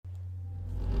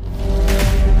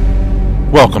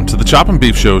Welcome to the Chop and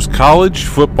Beef Show's College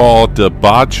Football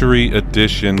Debauchery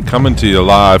Edition, coming to you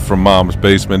live from Mom's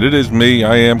Basement. It is me,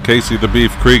 I am Casey the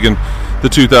Beef Cregan, the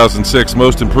 2006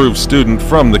 Most Improved Student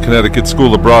from the Connecticut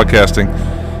School of Broadcasting.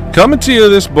 Coming to you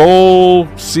this bowl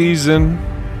season.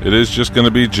 It is just going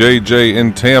to be JJ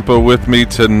in Tampa with me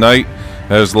tonight,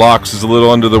 as Locks is a little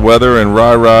under the weather and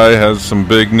Rai has some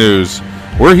big news.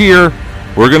 We're here.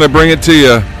 We're going to bring it to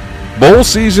you. Bowl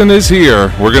season is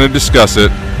here. We're going to discuss it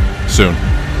soon.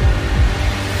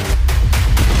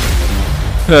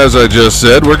 As I just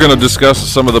said, we're going to discuss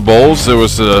some of the bowls. There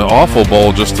was an awful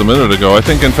bowl just a minute ago. I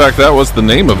think, in fact, that was the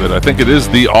name of it. I think it is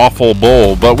the Awful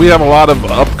Bowl. But we have a lot of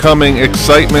upcoming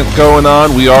excitement going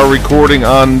on. We are recording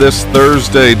on this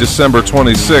Thursday, December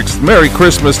 26th. Merry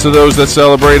Christmas to those that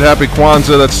celebrate. Happy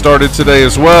Kwanzaa that started today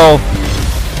as well.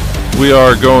 We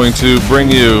are going to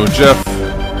bring you Jeff,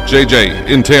 JJ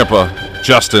in Tampa,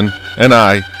 Justin, and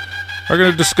I are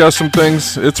going to discuss some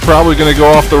things. It's probably going to go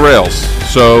off the rails.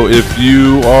 So if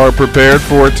you are prepared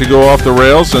for it to go off the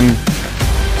rails and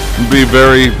be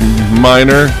very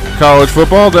minor college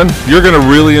football, then you're going to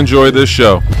really enjoy this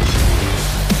show.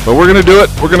 But we're going to do it.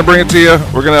 We're going to bring it to you.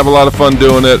 We're going to have a lot of fun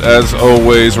doing it. As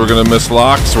always, we're going to miss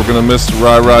Locks. We're going to miss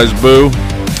Rai's Boo.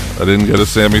 I didn't get a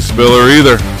Sammy Spiller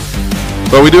either.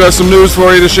 But we do have some news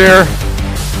for you to share.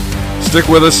 Stick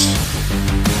with us.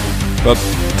 About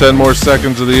 10 more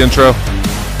seconds of the intro,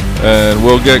 and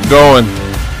we'll get going.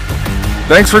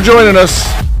 Thanks for joining us.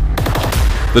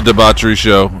 The Debauchery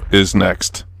Show is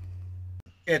next.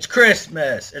 It's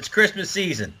Christmas. It's Christmas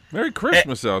season. Merry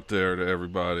Christmas out there to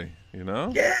everybody, you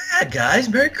know? Yeah, guys,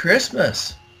 Merry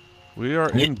Christmas. We are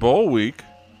in bowl week,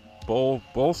 bowl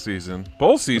season.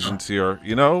 Bowl season's here,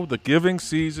 you know, the giving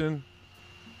season,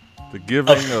 the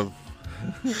giving of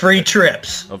free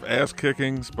trips, of ass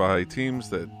kickings by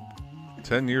teams that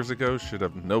 10 years ago should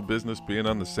have no business being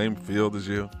on the same field as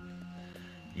you.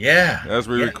 Yeah. As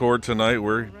we record tonight,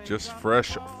 we're just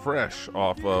fresh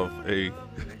off of a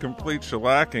complete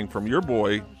shellacking from your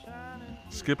boy,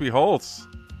 Skippy Holtz.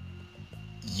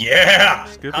 Yeah.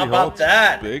 Skippy How about Holtz,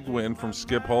 that? Big win from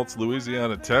Skip Holtz.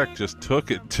 Louisiana Tech just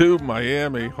took it to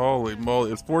Miami. Holy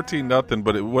moly. It's 14-0,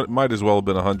 but it might as well have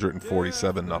been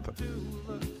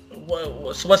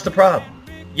 147-0. So what's the problem?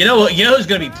 You know who's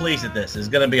going to be pleased at this is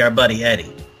going to be our buddy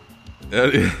Eddie.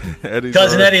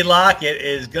 Cousin Eddie Lockett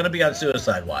is going to be on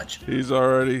suicide watch. He's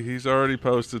already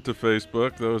posted to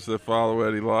Facebook. Those that follow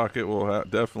Eddie Lockett will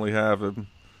definitely have him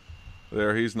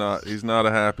there. He's not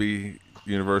a happy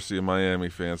University of Miami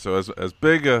fan. So as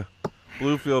big a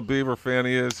Bluefield Beaver fan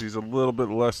he is, he's a little bit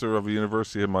lesser of a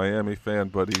University of Miami fan.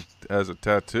 But he has a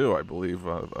tattoo, I believe,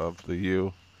 of the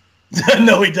U.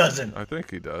 No, he doesn't. I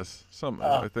think he does. I'm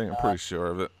pretty sure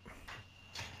of it.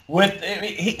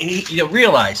 He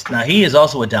realized now he is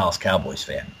also a Dallas Cowboys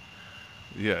fan.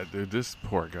 Yeah, dude, this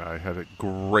poor guy had a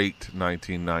great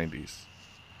 1990s.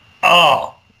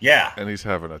 Oh, yeah. And he's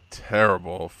having a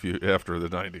terrible few after the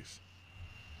 90s.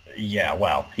 Yeah,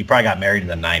 well, he probably got married in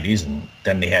the 90s, and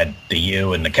then they had the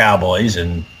U and the Cowboys,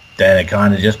 and then it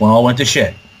kind of just all went to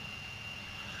shit.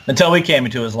 Until we came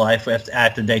into his life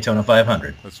at the Daytona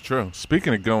 500. That's true.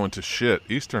 Speaking of going to shit,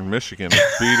 Eastern Michigan is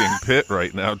beating Pitt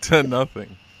right now, 10-0.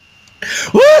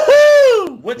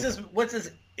 Woohoo! What's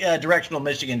this directional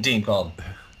Michigan team called?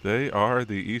 They are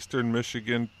the Eastern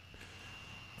Michigan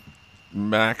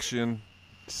Maction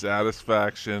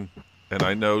Satisfaction, and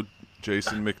I know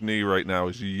Jason McNee right now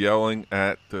is yelling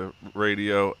at the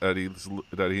radio that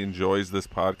he enjoys this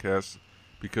podcast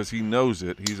because he knows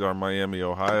it. He's our Miami,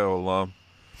 Ohio alum.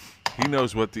 He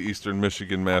knows what the Eastern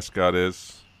Michigan mascot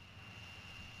is.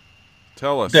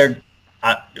 Tell us.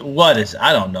 What is?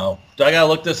 I don't know. Do I gotta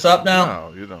look this up now?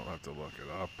 No, you don't have to look it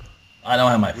up. I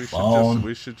don't have my phone.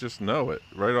 We should just know it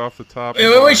right off the top.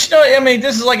 We should know. I mean,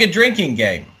 this is like a drinking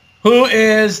game. Who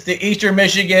is the Eastern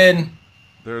Michigan?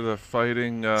 They're the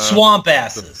fighting swamp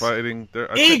asses. The fighting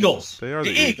Eagles. They are the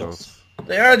Eagles.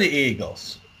 They are the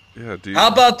Eagles. Yeah. How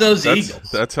about those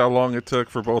Eagles? That's how long it took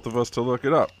for both of us to look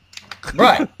it up.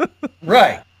 Right.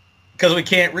 Because we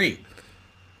can't read.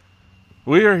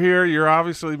 We are here. You're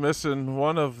obviously missing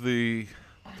one of the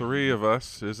three of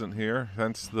us isn't here.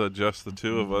 Hence just the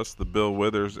two of us, the Bill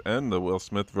Withers and the Will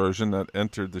Smith version that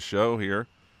entered the show here.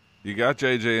 You got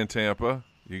JJ in Tampa.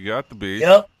 You got the Beef.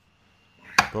 Yep.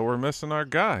 But we're missing our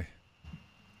guy.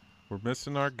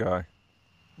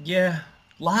 Yeah.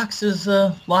 Locks is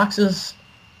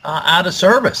out of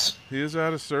service. He is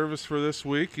out of service for this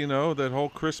week. You know, that whole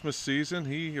Christmas season,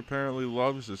 he apparently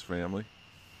loves his family.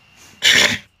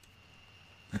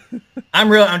 I'm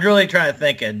really trying to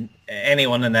think of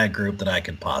anyone in that group that I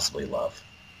could possibly love.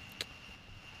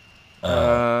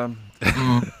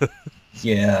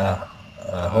 Yeah.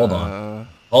 Hold on. Uh,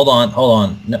 Hold on. Hold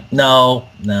on. No. No.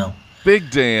 No. Big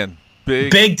Dan.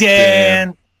 Big Big Dan.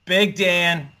 Dan. Big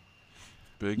Dan.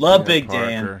 Big Love Dan Big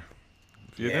Dan. Parker.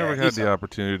 If you never Yeah, had he's the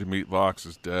opportunity to meet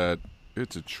Lox's dad,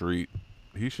 it's a treat.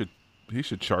 He should he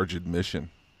should charge admission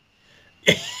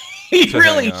he to hang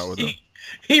really out with him.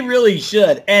 he really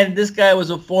should. And this guy was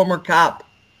a former cop.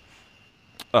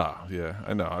 Ah, yeah,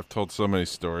 I know. I've told so many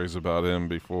stories about him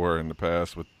before in the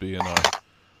past with being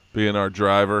our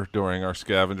driver during our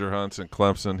scavenger hunts in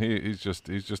Clemson. He's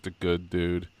just a good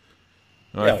dude.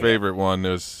 My favorite one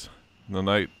is the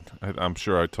night. I'm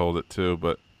sure I told it too,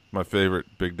 but my favorite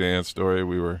Big Dan story.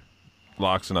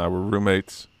 Lox and I were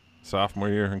roommates sophomore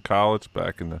year in college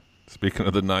back in speaking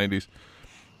of the 90s.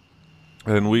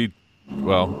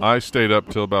 And I stayed up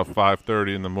till about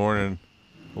 5:30 in the morning.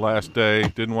 Last day,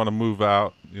 didn't want to move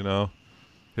out.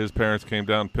 His parents came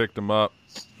down and picked him up.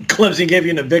 Clemson gave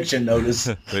you an eviction notice.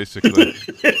 Basically,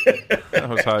 I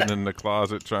was hiding in the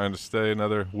closet trying to stay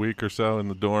another week or so in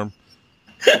the dorm.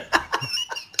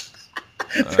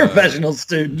 Professional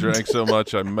student. Drank so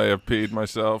much I may have peed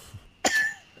myself.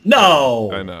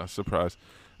 No. I know, surprise.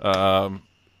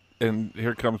 And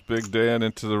here comes Big Dan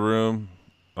into the room.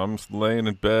 I'm laying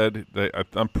in bed.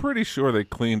 I'm pretty sure they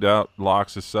cleaned out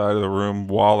Lox's side of the room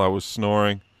while I was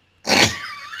snoring.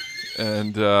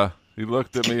 And he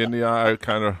looked at me in the eye. I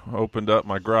kind of opened up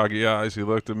my groggy eyes. He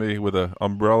looked at me with an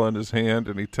umbrella in his hand,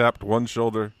 and he tapped one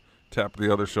shoulder, tapped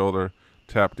the other shoulder,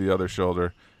 tapped the other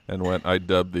shoulder, and went, "I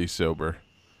dub thee sober.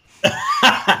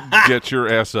 Get your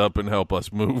ass up and help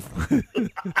us move."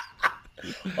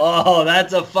 Oh,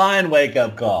 that's a fine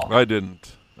wake-up call. I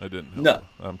didn't help. No.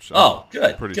 I'm sure. Oh,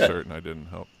 good. Pretty good. certain I didn't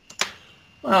help.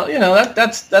 Well,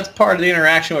 that's part of the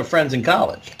interaction with friends in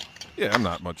college. Yeah, I'm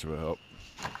not much of a help.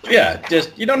 Yeah,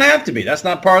 just you don't have to be. That's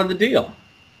not part of the deal.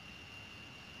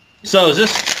 So is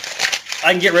this?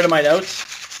 I can get rid of my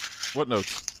notes. What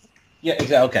notes? Yeah,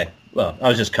 exactly. Okay. Well, I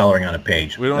was just coloring on a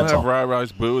page. We don't That's have all. Rai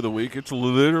Rai's Boo of the Week. It's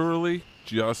literally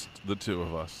just the two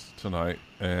of us tonight.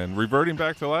 And reverting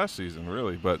back to last season,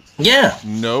 really. But Yeah,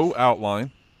 no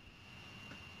outline.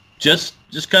 just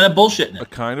kind of bullshitting A it.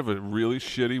 kind of a really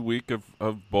shitty week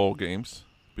of bowl games,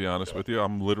 to be honest with you.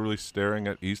 I'm literally staring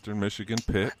at Eastern Michigan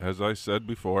Pitt, as I said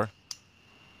before.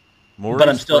 Maurice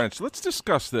I'm still- French. Let's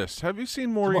discuss this. Have you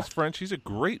seen Maurice French? He's a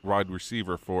great wide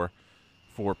receiver for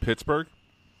Pittsburgh.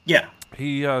 Yeah,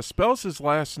 He spells his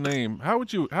last name. How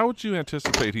would you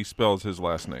anticipate he spells his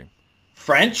last name?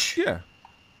 French. Yeah.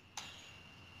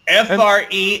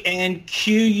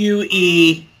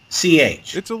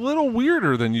 FRENQUECH. It's a little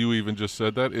weirder than you even just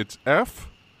said that. It's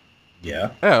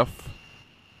Yeah.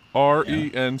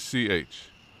 FRENCH.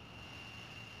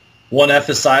 One F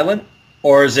is silent,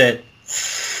 or is it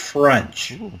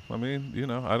French? Ooh, I mean,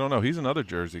 I don't know. He's another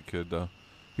Jersey kid, though.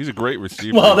 He's a great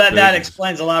receiver. Well, He's that big.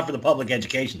 explains a lot for the public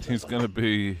education system. He's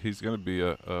gonna be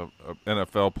a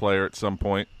NFL player at some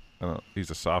point. He's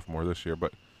a sophomore this year,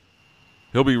 but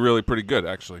he'll be really pretty good,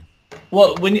 actually.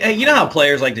 Well, when you know how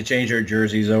players like to change their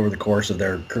jerseys over the course of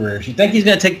their careers, you think he's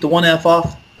going to take the one F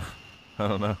off? I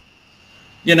don't know.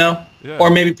 Yeah. Or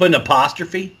maybe put an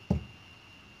apostrophe?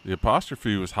 The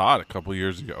apostrophe was hot a couple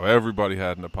years ago. Everybody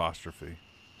had an apostrophe.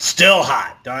 Still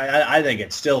hot. I think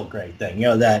it's still a great thing.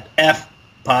 That F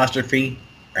apostrophe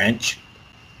French.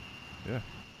 Yeah,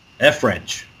 F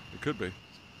French. it could be.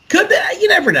 Could be. You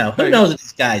never know. Who Hey. knows with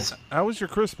these guys? How was your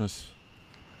Christmas?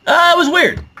 It was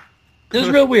weird. It was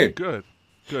real weird. Good.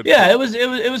 Yeah, it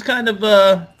was kind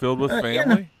of Filled with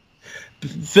family.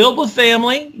 filled with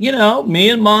family. Me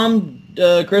and Mom,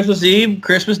 Christmas Eve,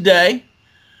 Christmas Day,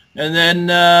 and then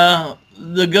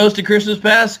the ghost of Christmas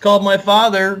past called my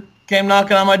father, came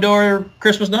knocking on my door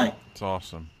Christmas night. It's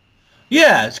awesome.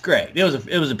 Yeah, it's great. It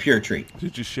was a pure treat.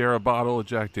 Did you share a bottle of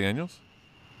Jack Daniels?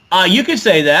 You could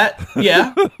say that.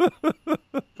 Yeah.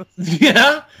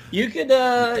 Yeah. You could.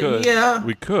 Could. Yeah.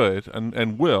 We could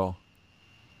and will.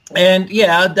 And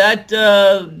yeah, that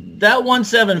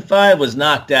 175 was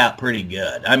knocked out pretty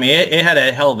good. I mean, it had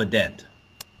a hell of a dent.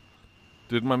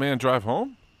 Did my man drive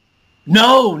home?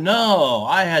 No.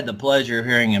 I had the pleasure of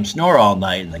hearing him snore all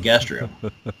night in the guest room.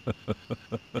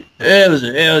 It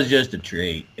was just a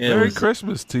treat. Merry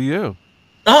Christmas to you.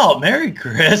 Oh, Merry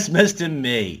Christmas to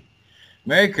me.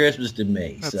 Merry Christmas to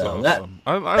me. That's so awesome.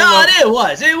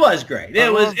 it was great.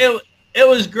 It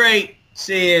was great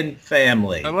seeing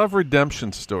family. I love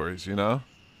redemption stories,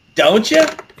 Don't you?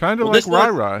 Kind of Well, like this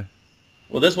was- Rai.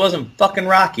 Well, this wasn't fucking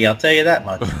Rocky, I'll tell you that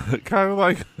much. Kind of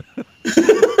like.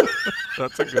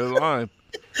 That's a good line.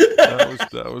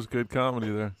 That was good comedy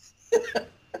there.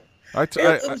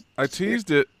 I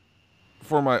teased it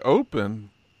for my open.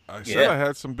 I said I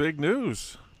had some big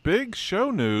news big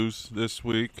show news this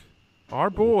week. Our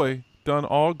boy done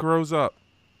all grows up.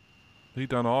 He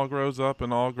done all grows up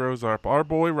and all grows up. Our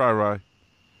boy Rai Rai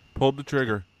pulled the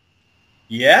trigger.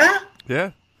 Yeah?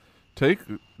 Yeah. Take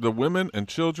the women and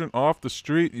children off the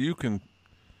street. You can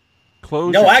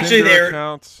close No, your actually, Tinder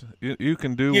accounts. You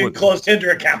can do you what... close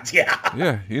Tinder accounts, yeah.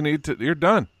 Yeah, you need to... You're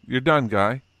done. You're done,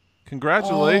 guy.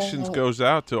 Congratulations goes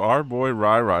out to our boy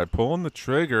Rai Rai pulling the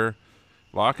trigger,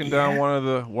 locking down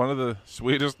one of the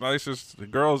sweetest,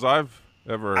 nicest girls I've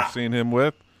ever seen him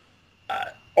with.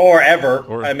 Or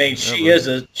ever. I mean, she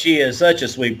is such a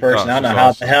sweet person. I don't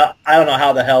know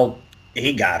how the hell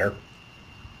he got her.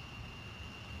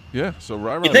 Yeah, so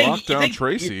Rai Rai locked down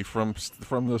Tracy from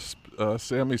the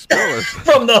Sammy Spillers.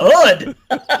 From the hood.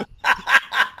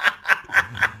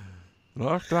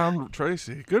 Locked down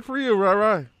Tracy. Good for you, Rai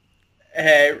Rai.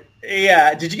 Hey,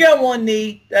 yeah. Did you get on one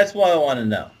knee? That's what I want to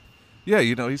know. Yeah,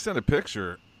 he sent a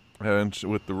picture and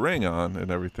with the ring on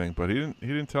and everything, but he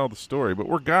didn't tell the story. But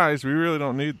we're guys, we really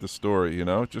don't need the story,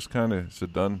 Just kind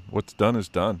of done. What's done is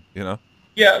done,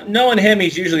 Yeah, knowing him,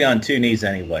 he's usually on two knees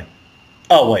anyway.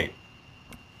 Oh wait.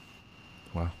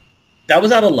 Wow. That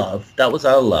was out of love.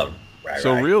 Right,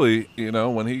 so really,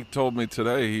 when he told me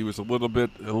today he was a little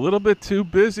bit too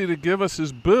busy to give us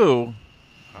his boo,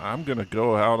 I'm gonna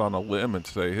go out on a limb and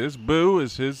say his boo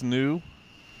is his new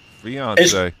fiance.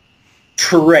 It's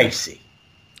Tracy.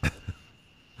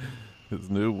 His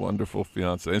new wonderful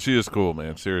fiance. And she is cool,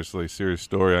 man. Seriously, serious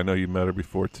story. I know you met her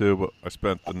before, too, but I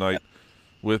spent the night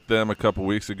with them a couple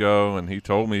weeks ago, and he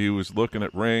told me he was looking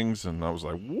at rings, and I was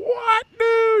like, what,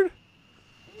 dude?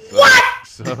 What?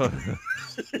 So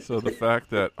the fact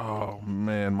that, oh,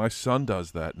 man, my son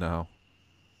does that now.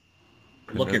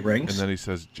 Look at rings? And then he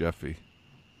says Jeffy.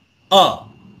 Oh.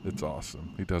 It's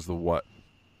awesome. He does the what?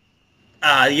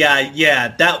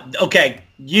 Yeah. Okay.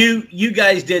 You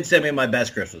guys did send me my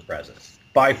best Christmas presents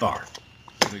by far.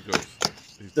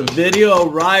 The video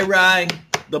of Rai,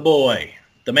 the boy,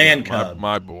 the man cub.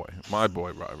 My boy,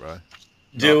 Rai.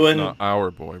 Doing not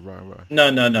our boy, Rai. No,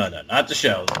 not the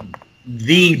show.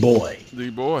 The boy.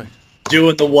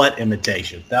 Doing the what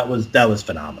imitation. That was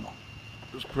phenomenal.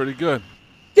 It was pretty good.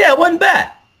 Yeah, it wasn't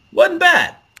bad.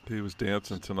 He was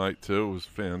dancing tonight too. It was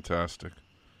fantastic.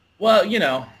 Well,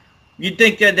 you'd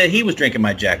think that he was drinking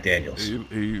my Jack Daniels.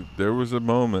 There was a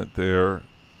moment there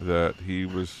that he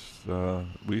was.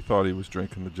 We thought he was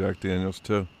drinking the Jack Daniels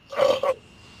too.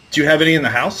 Do you have any in the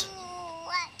house?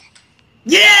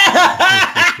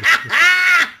 Yeah!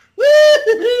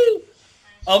 Woo-hoo-hoo!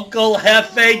 Uncle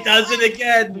Hefe does it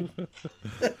again.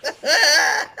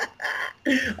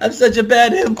 I'm such a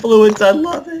bad influence. I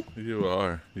love it. You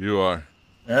are.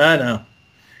 I know.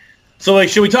 So,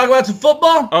 should we talk about some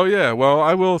football? Oh, yeah. Well,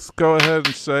 I will go ahead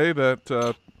and say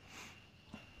that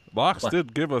Locks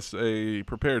did give us a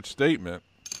prepared statement.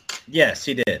 Yes,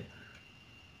 he did.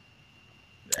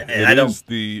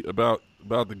 About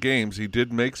the games. He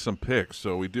did make some picks,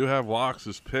 so we do have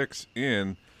Locks' picks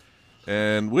in.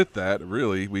 And with that,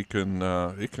 really, we can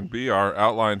it can be our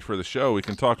outline for the show. We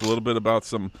can talk a little bit about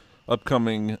some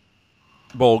upcoming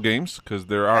bowl games because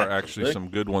there are actually some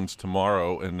good ones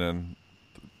tomorrow, and then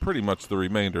pretty much the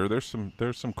remainder. There's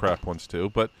some crap ones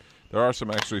too, but there are some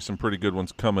pretty good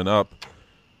ones coming up.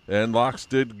 And Locks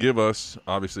did give us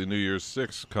obviously New Year's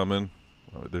 6 coming.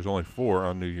 There's only 4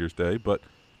 on New Year's Day, but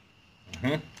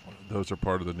those are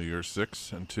part of the New Year's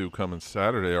 6, and 2 coming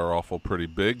Saturday are awful pretty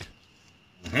big.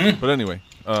 But anyway,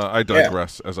 I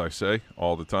digress, as I say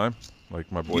all the time,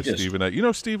 like my boy Stephen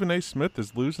A. Stephen A. Smith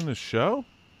is losing his show?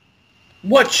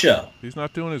 What show? He's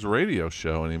not doing his radio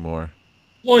show anymore.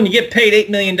 Well, and you get paid $8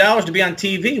 million to be on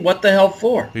TV. What the hell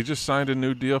for? He just signed a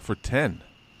new deal for 10.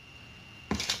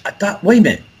 I thought, wait a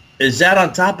minute. Is that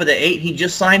on top of the 8 he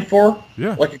just signed for?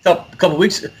 Yeah. Like a couple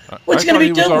weeks ago? What's he going to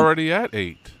be doing? He was already at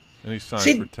 8, and he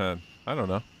signed for 10. I don't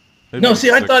know. Maybe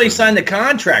I thought he signed the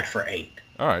contract for 8.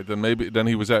 All right, then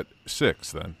he was at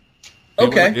 6 then.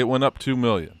 Okay. It went up $2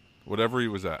 million, whatever he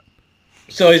was at.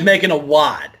 So he's making a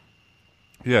wad.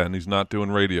 Yeah, and he's not doing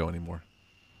radio anymore.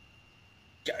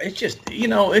 It's just,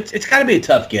 it's got to be a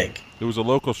tough gig. It was a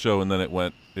local show, and then it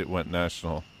went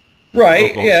national.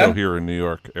 Right, local show here in New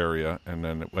York area, and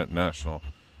then it went national.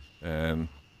 And,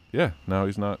 yeah, now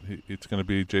he's not. It's going to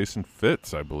be Jason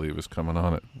Fitz, I believe, is coming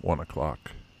on at 1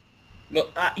 o'clock. Well,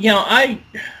 I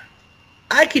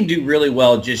can do really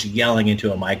well just yelling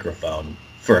into a microphone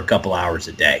for a couple hours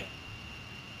a day.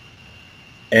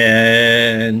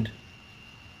 And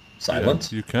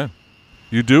silence. Yeah, you can.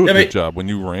 You do a good job when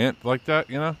you rant like that,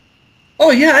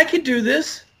 Oh, yeah, I can do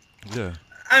this. Yeah.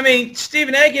 I mean,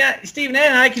 Stephen A.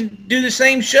 and I can do the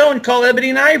same show and call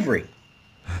Ebony and Ivory.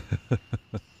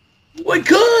 We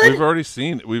could. We've already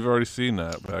seen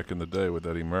that back in the day with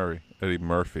Eddie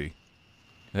Murphy.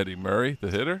 Eddie Murray,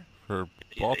 the hitter for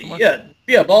Baltimore?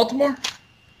 Yeah, Baltimore.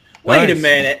 Wait a Nice.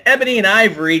 minute. Ebony and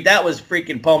Ivory, that was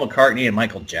freaking Paul McCartney and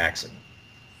Michael Jackson.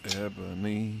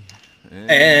 Ebony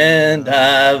And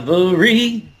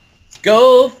Ivory,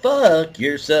 go fuck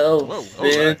yourself Whoa,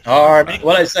 in harmony.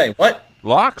 What'd I say? What?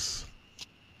 Locks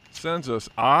sends us,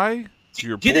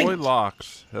 your Do you boy think-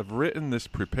 Locks, have written this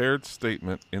prepared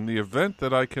statement in the event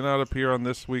that I cannot appear on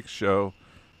this week's show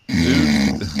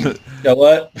You know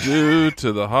what? due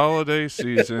to the holiday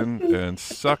season and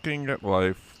sucking at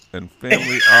life and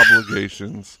family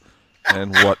obligations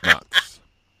and whatnots.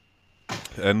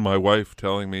 And my wife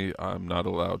telling me I'm not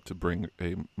allowed to bring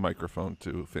a microphone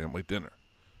to family dinner.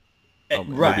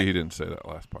 Right. Maybe he didn't say that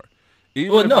last part.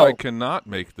 Even Well, if no. I cannot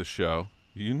make the show,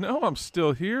 you know I'm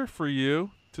still here for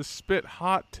you to spit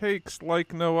hot takes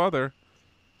like no other.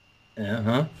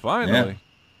 Uh-huh. Finally,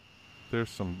 there's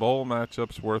some bowl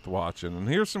matchups worth watching, and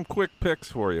here's some quick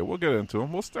picks for you. We'll get into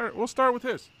them. We'll start with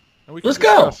his. And we can Let's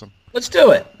go. discuss them. Let's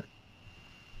do it.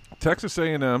 Texas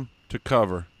A&M to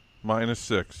cover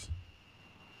 -6.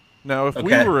 Now, if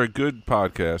Okay. we were a good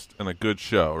podcast and a good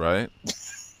show, right?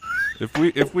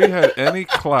 If we had any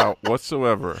clout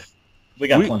whatsoever, We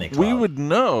got plenty of we clout. would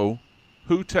know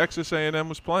who Texas A&M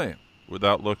was playing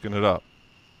without looking it up.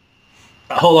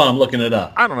 Hold on, I'm looking it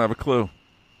up. I don't have a clue.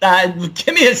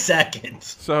 Give me a second.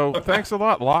 So thanks a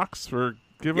lot, Locks, for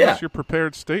giving us your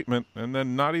prepared statement and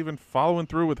then not even following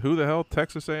through with who the hell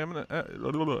Texas A&M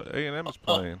is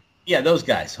playing. Yeah, those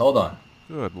guys. Hold on.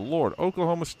 Good Lord.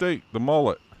 Oklahoma State, the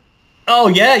mullet. Oh,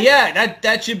 yeah.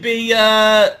 That should be,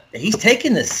 he's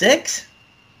taking the 6?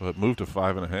 Well, it moved to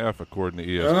 5.5 according to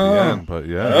ESPN, but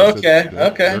yeah. Okay.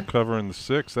 They're covering the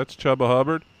 6. That's Chubba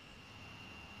Hubbard.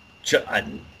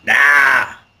 Nah.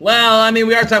 Well, I mean,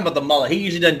 we are talking about the mullet. He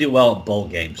usually doesn't do well at bowl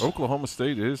games. Oklahoma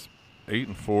State is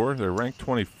 8-4. They're ranked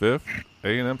 25th.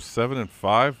 A&M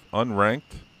 7-5, unranked.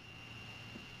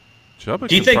 Chubba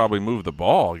Do you could think- probably move the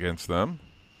ball against them.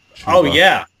 Oh, Chubba.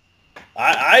 yeah.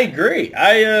 I agree.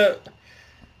 Are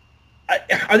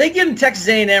they giving Texas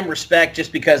A&M respect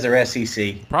just because they're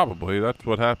SEC? Probably. That's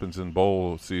what happens in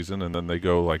bowl season, and then they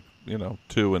go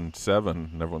 2-7,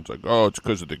 and everyone's like, "Oh, it's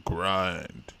because of the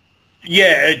grind."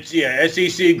 Yeah,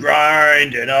 SEC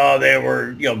grind, and they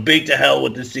were beat to hell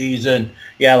with the season.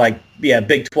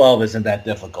 Big 12 isn't that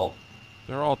difficult.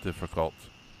 They're all difficult.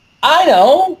 I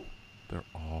know. They're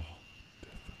all.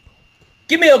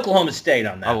 Give me Oklahoma State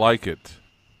on that. I like it.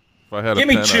 If I had Give a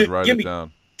me pen, Chu- I'd write give it me-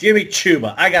 down. Give me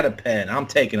Chuba. I got a pen. I'm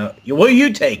taking a. What are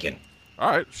you taking? All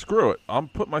right, screw it. I'm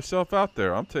putting myself out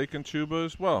there. I'm taking Chuba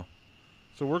as well.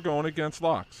 So we're going against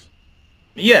Locks.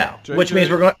 Yeah, which JJ means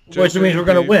we're going. Which means we're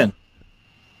going to win.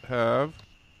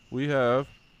 We have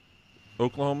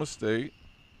Oklahoma State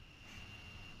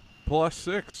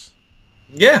 +6.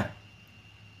 Yeah.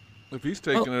 If he's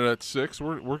taking it at 6,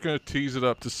 we're going to tease it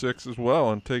up to 6 as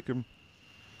well and take him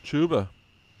Chuba.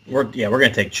 We're going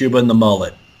to take Chuba and the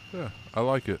mullet. Yeah, I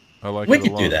like it. We it a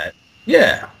could lot. do that.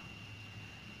 Yeah.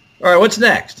 All right. What's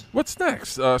next? What's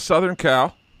next? Southern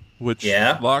Cal, which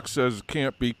Yeah. Locke says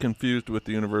can't be confused with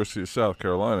the University of South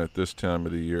Carolina at this time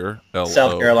of the year.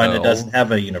 South Carolina LOL. doesn't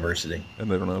have a university. And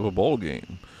they don't have a bowl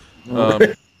game.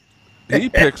 He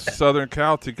picks Southern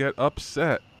Cal to get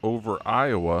upset over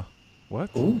Iowa. What?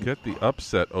 Ooh. Get the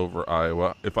upset over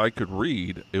Iowa. If I could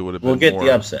read, it would have been We'll get more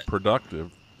the upset.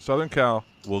 productive. Southern Cal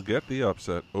will get the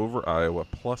upset over Iowa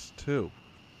 +2.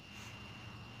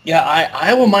 Yeah,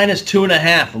 Iowa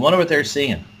 -2.5. I wonder what they're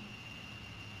seeing.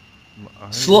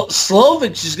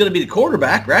 Slovich is going to be the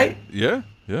quarterback, right? Yeah.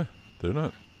 They're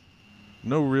not.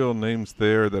 No real names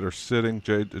there that are sitting.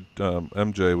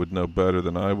 MJ would know better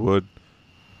than I would.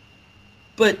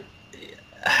 But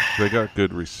They got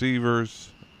good receivers.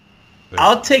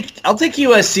 I'll take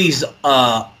USC's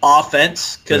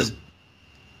offense because.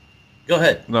 Go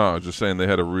ahead. No, I was just saying they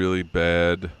had a really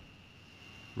bad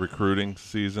recruiting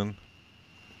season.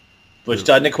 Which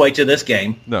doesn't equate to this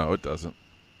game. No, it doesn't.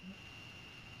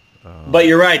 But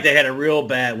you're right. They had a real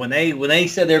bad when they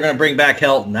said they were going to bring back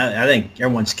Helton. I think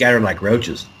everyone scattered like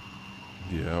roaches.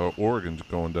 Yeah, Oregon's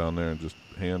going down there and just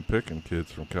hand-picking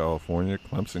kids from California.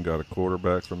 Clemson got a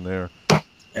quarterback from there.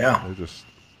 Yeah. They just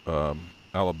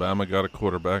Alabama got a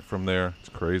quarterback from there. It's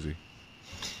crazy.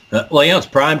 Well, it's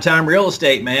primetime real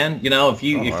estate, man. If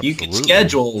you can Absolutely.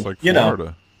 schedule, It's like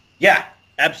Florida. Yeah,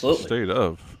 absolutely. State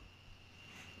of.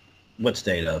 What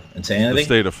state of The insanity?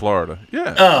 state of Florida.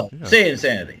 Yeah. Oh, Yeah. say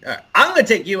insanity. All right. I'm going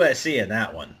to take USC in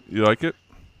that one. You like it?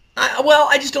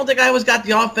 I just don't think Iowa's got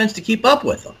the offense to keep up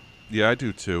with them. Yeah, I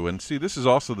do too. And see, this is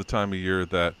also the time of year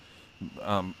that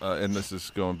and this is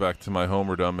going back to my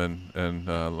homerdom,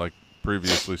 and like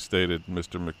previously stated,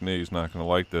 Mr. McNee's not going to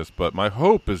like this, but my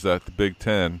hope is that the Big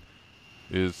Ten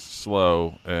is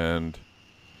slow and,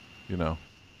 you know,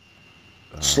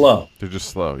 Slow. they're just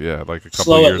slow. Yeah, like a couple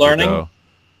Slow at years learning? ago.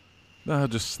 No,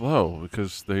 just slow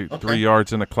because they Okay. 3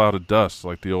 yards in a cloud of dust,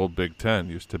 like the old Big Ten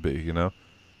used to be. You know,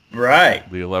 Right.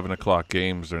 the 11 o'clock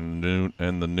games are noon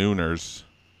and the nooners,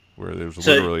 where there's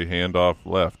So- literally handoff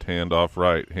left, handoff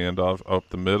right, handoff up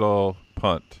the middle,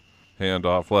 punt,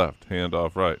 handoff left,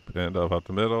 handoff right, handoff up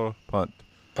the middle, punt.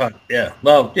 Yeah.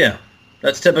 Well, yeah.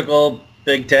 That's typical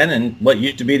Big Ten and what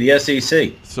used to be the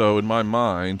SEC. So in my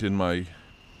mind, in my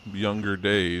younger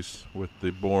days, with the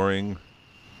boring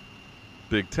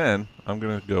Big Ten, I'm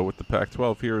going to go with the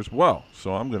Pac-12 here as well.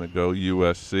 So I'm going to go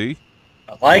USC.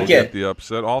 I like We'll get it. the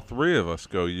upset. All three of us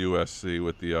go USC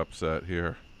with the upset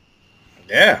here.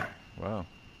 Yeah. Wow.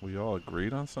 We all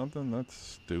agreed on something? That's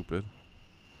stupid.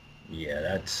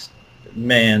 Yeah,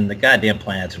 man, the goddamn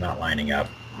planets are not lining up.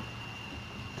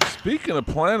 Speaking of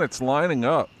planets lining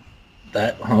up,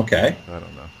 Okay. I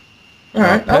don't know. All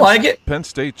right. I like it. Penn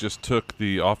State just took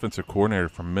the offensive coordinator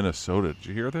from Minnesota. Did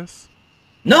you hear this?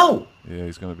 No. Yeah,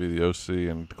 he's going to be the OC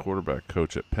and quarterback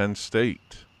coach at Penn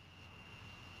State.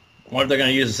 What if they're going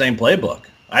to use the same playbook?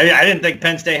 I didn't think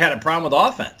Penn State had a problem with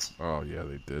offense. Oh, yeah,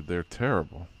 they did. They're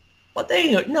terrible. But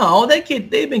they've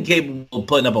been capable of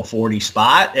putting up a 40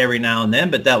 spot every now and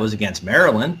then, but that was against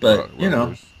Maryland. But,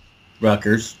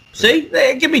 Rutgers. See,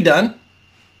 it can be done.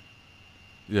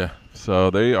 Yeah, so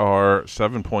they are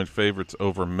 7-point favorites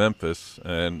over Memphis,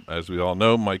 and as we all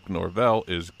know, Mike Norvell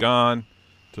is gone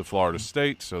to Florida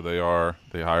State, so they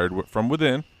hired from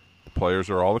within. The players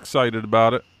are all excited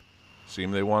about it.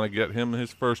 Seem they want to get him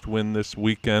his first win this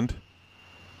weekend.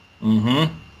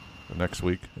 Mm-hmm. Or next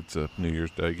week, it's a New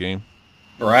Year's Day game.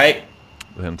 Right.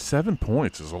 And 7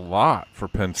 points is a lot for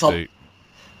Penn State.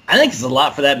 I think it's a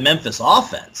lot for that Memphis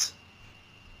offense.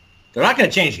 They're not going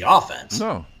to change the offense.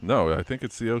 No, I think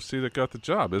it's the OC that got the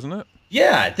job, isn't it?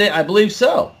 Yeah, I believe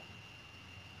so.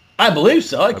 I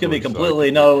could be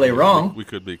completely totally wrong. We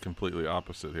could be completely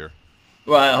opposite here.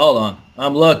 Right, hold on.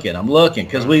 I'm looking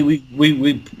because we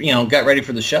got ready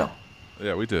for the show.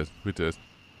 Yeah, we did.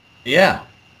 Yeah.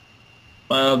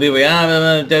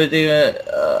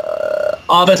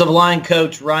 Offensive line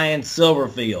coach Ryan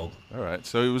Silverfield. All right,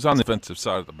 so he was on the defensive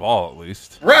side of the ball at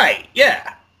least. Right.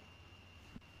 Yeah.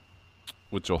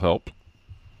 Which will help.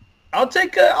 I'll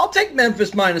take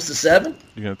Memphis minus the 7.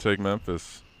 You're going to take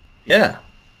Memphis? Yeah.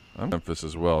 I'm Memphis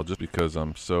as well, just because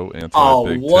I'm so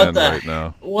anti-Big Ten right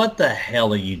now. What the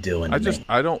hell are you doing?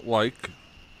 I don't like.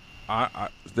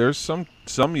 There's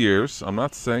some years. I'm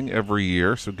not saying every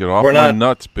year, so get off my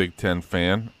nuts, Big Ten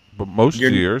fan. But most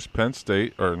years, Penn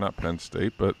State, or not Penn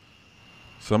State, but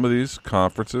some of these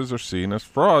conferences are seen as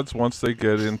frauds once they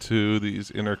get into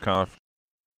these interconference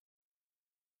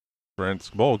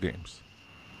bowl games.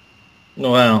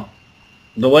 Well,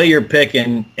 the way you're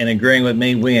picking and agreeing with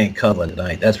me, we ain't cuddling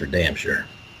tonight. That's for damn sure.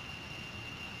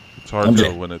 It's hard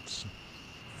though when it's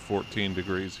 14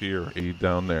 degrees here, 80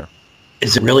 down there.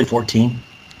 Is it really 14?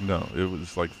 No, it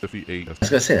was like 58. I was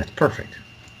gonna say that's perfect,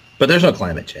 but there's no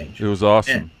climate change. It was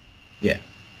awesome. Yeah.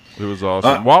 It was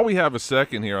awesome. While we have a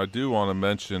second here, I do want to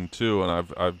mention too, and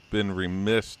I've been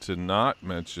remiss to not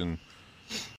mention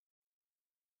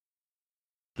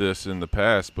this in the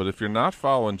past, but if you're not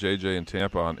following JJ in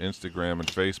Tampa on Instagram and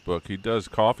Facebook, he does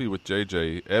Coffee with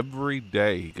JJ every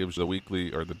day. He gives the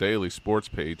weekly or the daily sports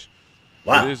page.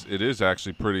 Wow. It is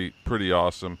actually pretty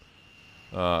awesome.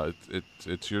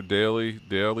 It's your daily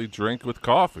drink with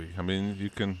coffee. I mean,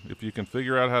 if you can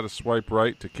figure out how to swipe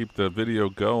right to keep the video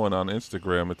going on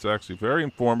Instagram, it's actually very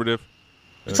informative.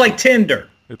 It's like Tinder.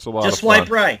 It's a lot Just of fun.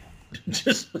 swipe right.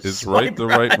 It's right the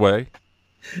right way.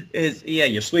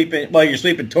 You're sweeping. Well, you're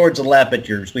sweeping towards the left, but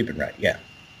you're sweeping right. Yeah.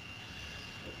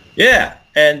 Yeah,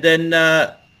 and then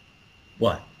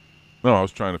what? No, I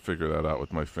was trying to figure that out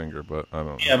with my finger, but I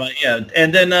don't know. Yeah.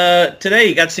 And then today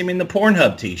you got to see me in the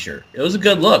Pornhub T-shirt. It was a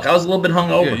good look. I was a little bit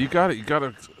hungover. Yeah, you got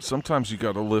to. Sometimes you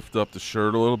got to lift up the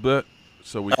shirt a little bit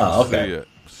so we can see it.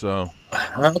 So.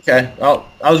 Okay. I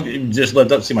was just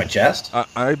lift up to see my chest.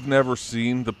 I've never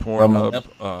seen the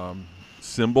Pornhub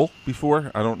symbol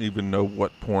before. I don't even know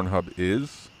what Pornhub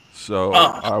is. So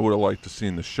I would have liked to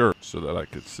seen the shirt so that I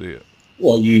could see it.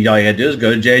 Well, all you got to do is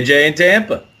go to JJ in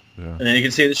Tampa. Yeah. And then you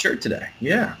can see the shirt today.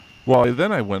 Yeah. Well,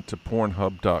 then I went to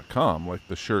Pornhub.com, like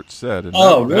the shirt said. And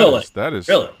really?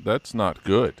 That's not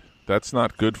good. That's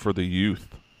not good for the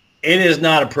youth. It is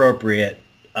not appropriate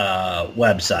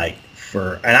website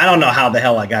for, and I don't know how the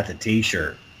hell I got the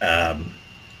T-shirt.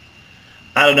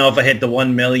 I don't know if I hit the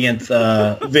 1 millionth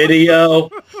video.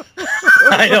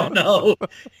 I don't know.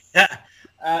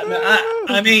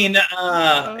 I mean,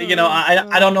 I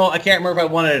don't know. I can't remember if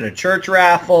I won it at a church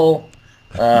raffle,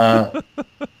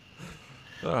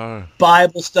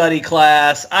 Bible study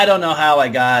class. I don't know how I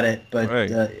got it, but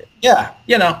yeah,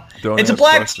 it's a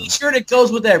black T-shirt. It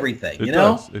goes with everything. It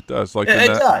does. It does. It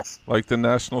does. Like the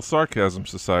National Sarcasm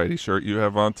Society shirt you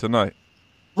have on tonight.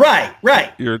 Right.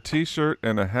 You're a T-shirt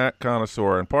and a hat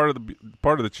connoisseur, and part of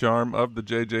the charm of the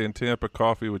JJ and Tampa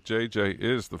Coffee with JJ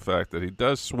is the fact that he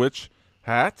does switch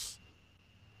hats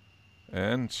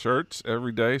and shirts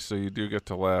every day, so you do get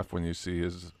to laugh when you see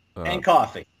his and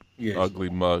coffee ugly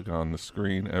mug on the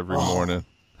screen every morning.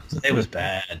 Today was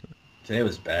bad.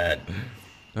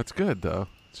 That's good though.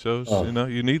 It shows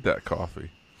you need that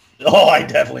coffee. Oh, I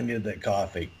definitely needed that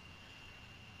coffee.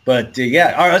 But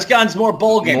yeah, all right, let's get on some more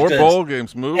bowl games. More bowl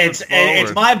games.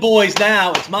 It's my boys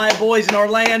now. It's my boys in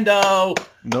Orlando.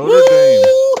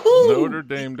 Notre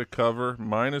Dame to cover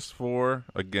 -4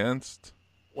 against.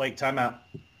 Wait, time out.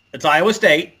 It's Iowa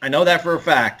State. I know that for a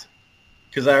fact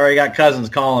because I already got cousins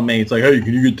calling me. It's like, hey,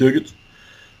 can you get tickets?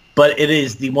 But it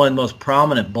is one of the most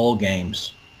prominent bowl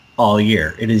games all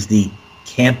year. It is the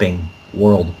Camping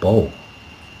World Bowl,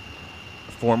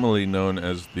 formerly known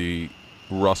as the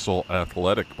Russell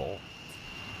Athletic Bowl.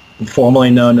 Formerly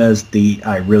known as the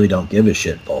I Really Don't Give a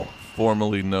Shit Bowl.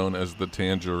 Formerly known as the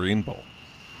Tangerine Bowl.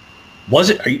 Was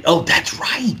it? That's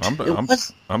right.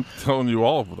 I'm telling you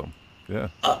all of them. Yeah.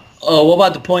 What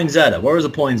about the Poinsettia? Where was the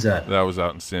Poinsettia? That was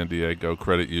out in San Diego,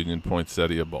 Credit Union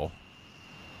Poinsettia Bowl.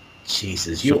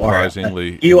 Jesus, you are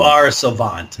a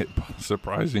savant.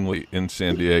 Surprisingly, in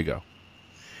San Diego.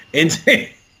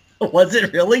 Was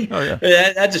it really? Oh yeah.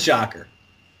 That's a shocker.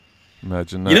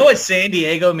 Imagine that. You know what San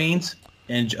Diego means?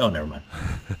 Never mind.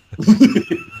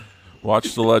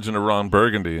 Watch The Legend of Ron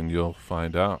Burgundy and you'll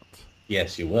find out.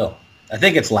 Yes, you will. I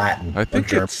think it's Latin. I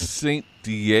think it's Saint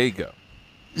Diego.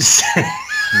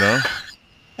 No?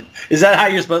 Is that how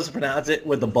you're supposed to pronounce it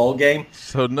with the bowl game?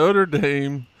 So Notre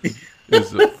Dame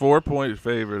is a 4-point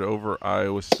favorite over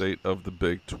Iowa State of the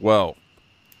Big 12.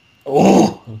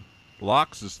 Oh.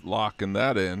 Locks is locking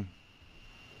that in.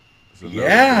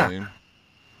 Yeah.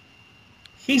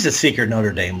 He's a secret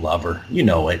Notre Dame lover. You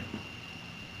know it.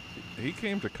 He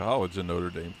came to college a Notre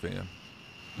Dame fan.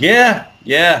 Yeah,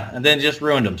 and then just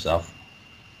ruined himself.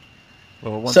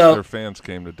 Well, once their fans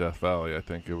came to Death Valley, I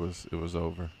think it was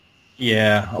over.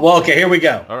 Yeah. Well, okay, here we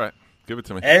go. All right, give it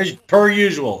to me. As per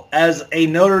usual, as a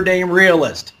Notre Dame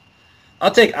realist, I'll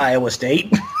take Iowa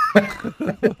State.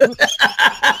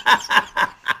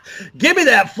 Give me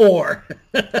that 4.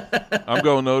 I'm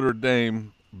going Notre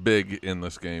Dame big in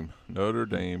this game. Notre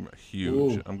Dame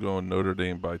huge. Ooh. I'm going Notre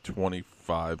Dame by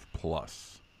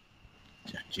 25+.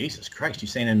 Jesus Christ, you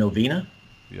saying a novena?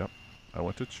 Yep. I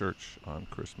went to church on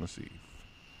Christmas Eve.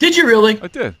 Did you really? I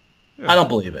did. Yeah. I don't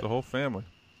believe it. The whole family.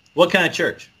 What kind of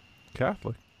church?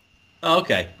 Catholic. Oh,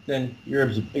 okay. Then you're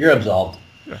absolved.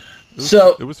 Yeah.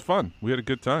 It was fun. We had a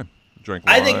good time. Drank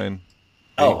wine.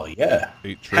 Yeah.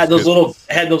 Ate had those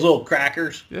little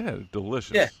crackers. Yeah,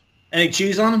 delicious. Yeah. Any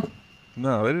cheese on them?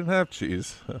 No, they didn't have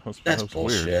cheese. That's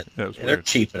bullshit. Weird. Yeah, they're weird.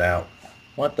 cheaping out.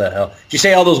 What the hell? Did you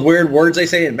say all those weird words they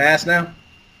say in Mass now?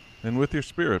 And with your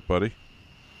spirit, buddy.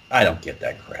 I don't get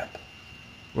that crap.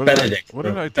 What did I do?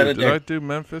 Benedict. Did I do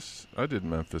Memphis? I did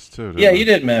Memphis too. Yeah, you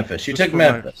did Memphis. You took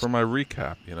Memphis. For my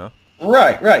recap,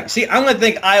 Right. See, I'm going to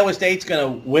think Iowa State's going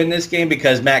to win this game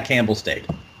because Matt Campbell stayed.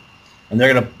 And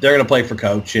they're gonna play for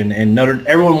coach and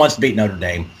everyone wants to beat Notre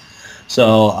Dame.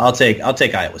 So I'll take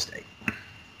Iowa State.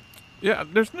 Yeah,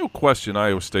 there's no question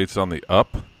Iowa State's on the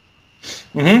up.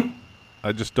 Mm-hmm.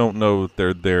 I just don't know that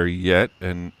they're there yet,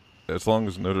 and as long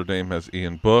as Notre Dame has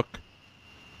Ian Book,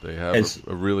 they have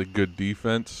a really good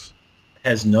defense.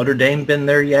 Has Notre Dame been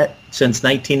there yet since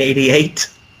 1988?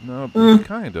 No,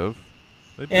 kind of.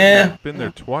 They've been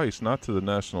there twice, not to the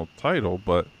national title,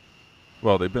 but,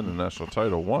 well, they've been to the national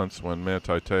title once when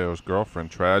Manti Te'o's girlfriend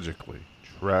tragically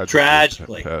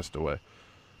passed away.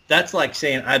 That's like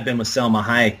saying I've been with Selma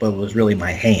Hayek, but it was really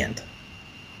my hand.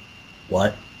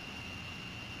 What?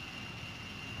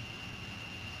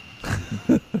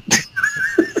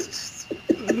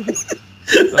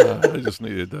 I just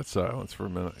needed that silence for a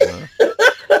minute.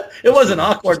 It wasn't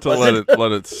awkward, just to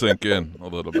let it sink in a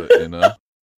little bit,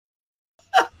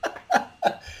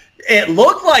 It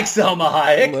looked like Selma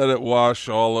Hayek. Let it wash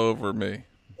all over me.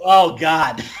 Oh,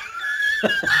 God.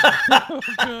 Oh,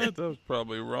 God, that was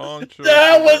probably wrong.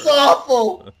 That was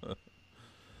awful.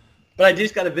 But I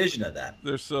just got a vision of that.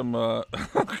 There's some...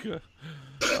 Okay.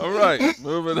 All right,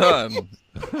 moving on.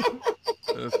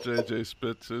 As JJ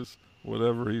spits his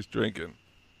whatever he's drinking.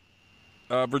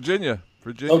 Virginia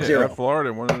Zero. at Florida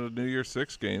in one of the New Year's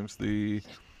Six games. The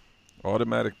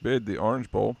automatic bid, the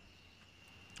Orange Bowl,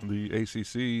 the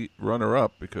ACC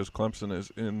runner-up because Clemson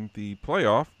is in the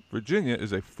playoff. Virginia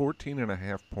is a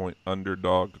 14.5-point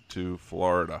underdog to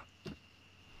Florida.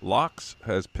 Locks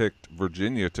has picked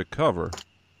Virginia to cover.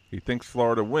 He thinks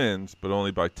Florida wins, but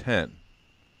only by 10.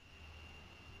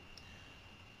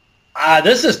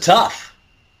 This is tough.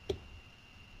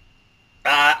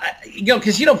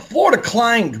 Because Florida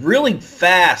climbed really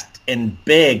fast and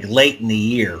big late in the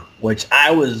year, which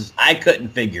I couldn't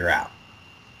figure out.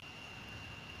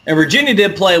 And Virginia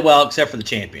did play well, except for the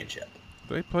championship.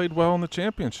 They played well in the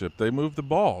championship. They moved the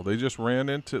ball. They just ran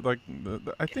into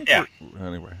I think. Yeah.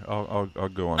 Anyway, I'll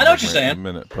go on. I know what you're saying. In a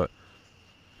minute, but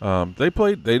they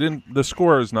played. They didn't. The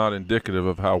score is not indicative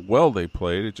of how well they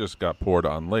played. It just got poured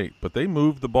on late. But they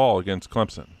moved the ball against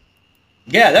Clemson.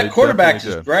 Yeah, that quarterback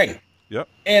is great. Yep.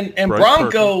 And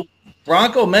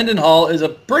Bronco Mendenhall is a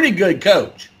pretty good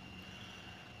coach.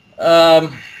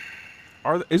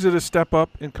 Is it a step up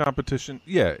in competition?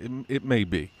 Yeah, it may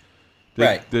be.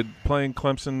 Did playing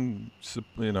Clemson,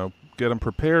 get them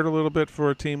prepared a little bit for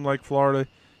a team like Florida?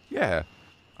 Yeah.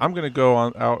 I'm going to go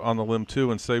out on the limb, too,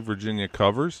 and say Virginia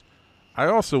covers. I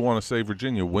also want to say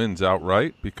Virginia wins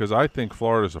outright because I think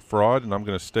Florida's a fraud, and I'm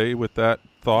going to stay with that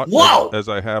thought as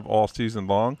I have all season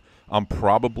long. I'm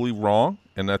probably wrong,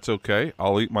 and that's okay.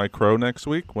 I'll eat my crow next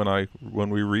week when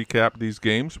we recap these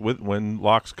games when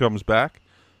Locks comes back.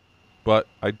 But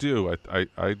I do.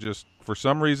 I just, for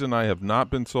some reason, I have not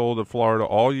been sold at Florida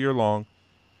all year long.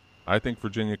 I think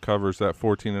Virginia covers that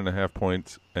 14.5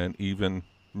 points and even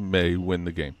may win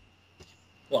the game.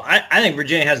 Well, I think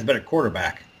Virginia has a better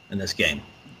quarterback in this game.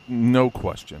 No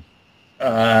question.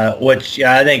 Which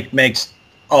I think makes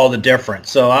all the difference.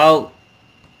 So I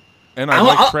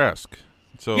like Trask.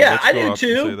 So yeah, I do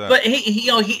too. But he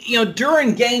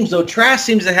during games though, Trask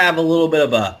seems to have a little bit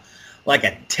of a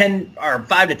 10 or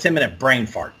 5 to 10 minute brain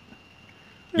fart.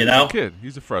 He's a kid.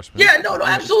 He's a freshman. Yeah, no,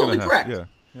 absolutely correct. Yeah.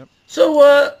 Yep. So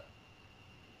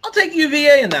I'll take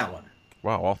UVA in that one.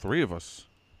 Wow, all three of us.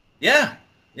 Yeah.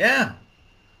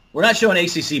 We're not showing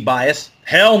ACC bias.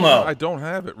 Hell no. I don't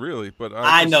have it really, but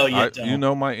I know you don't. You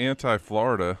know my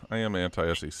anti-Florida. I am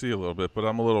anti-SEC a little bit, but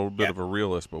I'm a little bit of a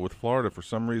realist. But with Florida, for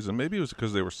some reason, maybe it was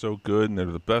because they were so good and they're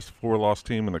the best 4-loss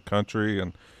team in the country,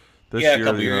 and this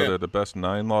year, they're the best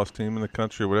 9-loss team in the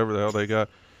country, whatever the hell they got.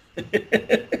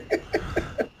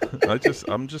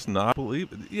 I'm just not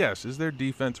believing. Yes, is their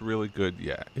defense really good?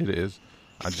 Yeah, it is.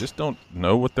 I just don't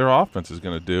know what their offense is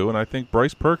going to do, and I think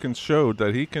Bryce Perkins showed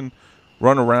that he can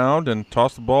run around and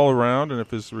toss the ball around, and if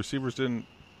his receivers didn't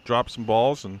drop some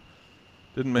balls and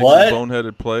didn't make some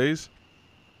boneheaded plays,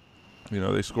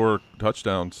 they score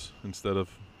touchdowns instead of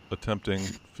attempting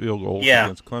field goals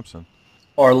against Clemson.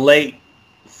 Or late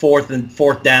fourth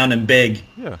down and big.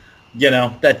 Yeah.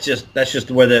 That's just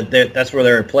where that's where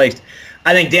they're replaced.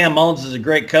 I think Dan Mullins is a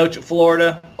great coach at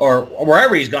Florida or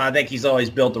wherever he's gone. I think he's always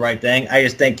built the right thing. I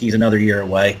just think he's another year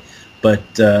away.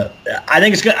 But I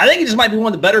think it's good. I think it just might be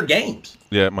one of the better games.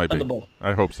 Yeah, it might be.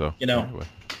 I hope so. Anyway.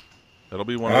 It'll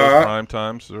be one of those prime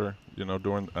times or,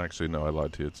 during – actually, no, I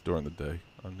lied to you. It's during the day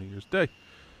on New Year's Day.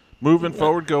 Moving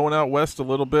forward, going out west a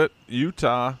little bit,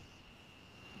 Utah.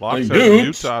 Locks has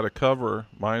Utah to cover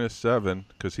 -7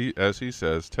 because, as he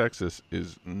says, Texas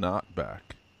is not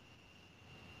back.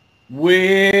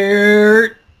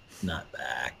 We're not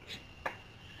back.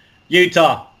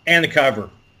 Utah and the cover.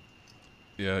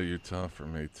 Yeah, Utah for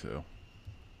me too.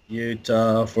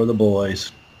 Utah for the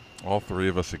boys. All three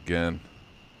of us again.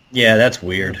 Yeah, that's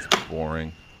weird. That's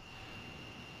boring.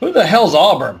 Who the hell's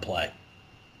Auburn play?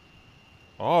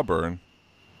 Auburn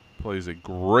plays a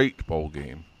great bowl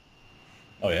game.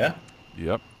 Oh yeah?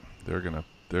 Yep. They're gonna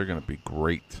be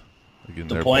great. Again,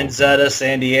 the Poinsettia,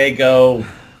 San Diego.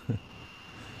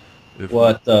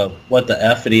 What the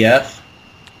F of the F?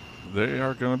 They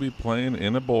are going to be playing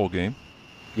in a bowl game.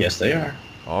 Yes, they are.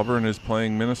 Auburn is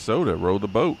playing Minnesota, row the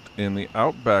boat, in the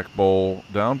Outback Bowl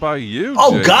down by you.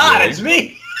 Oh, JJ. God, it's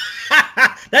me.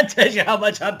 That tells you how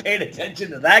much I'm paying attention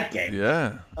to that game.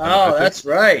 Yeah. Oh, that's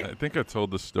right. I think I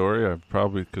told the story.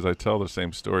 Because I tell the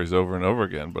same stories over and over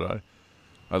again, but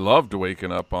I loved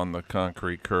waking up on the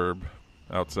concrete curb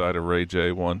outside of Ray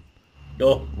J one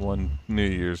New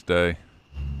Year's Day,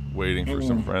 waiting for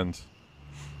some friends.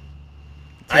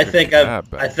 I think I've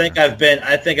been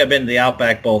to the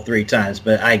Outback Bowl 3 times,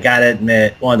 but I gotta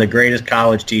admit, one of the greatest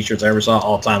college T-shirts I ever saw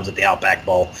all times at the Outback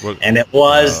Bowl, and it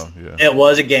was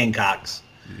a Gamecocks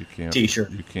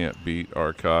T-shirt. You can't beat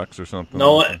our cocks or something.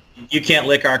 No, you can't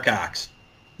lick our cocks.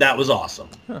 That was awesome.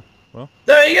 Huh. Well,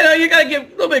 So, you got to give a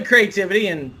little bit of creativity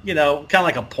and, kind of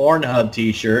like a Pornhub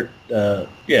T-shirt,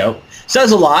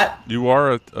 says a lot. you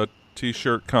are a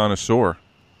T-shirt connoisseur.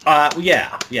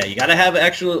 Yeah. You got to have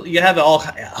you have it all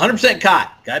 100%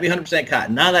 cotton. Got to be 100%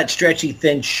 cotton. None of that stretchy,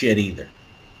 thin shit either.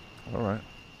 All right.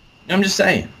 I'm just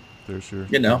saying. There's your...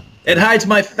 it hides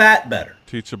my fat better.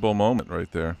 Teachable moment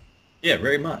right there. Yeah,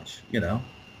 very much.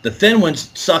 The thin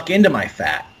ones suck into my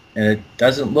fat, and it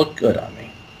doesn't look good on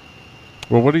me.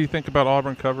 Well, what do you think about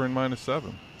Auburn covering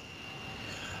 -7?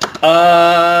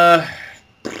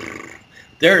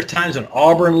 There are times when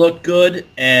Auburn looked good,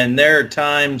 and there are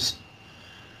times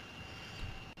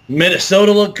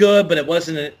Minnesota looked good, but it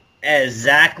wasn't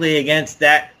exactly against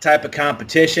that type of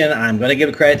competition. I'm going to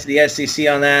give credit to the SEC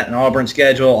on that, and Auburn's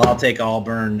schedule. I'll take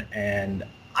Auburn, and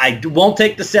I won't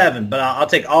take the 7, but I'll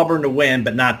take Auburn to win,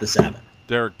 but not the 7.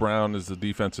 Derek Brown is the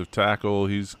defensive tackle.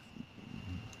 He's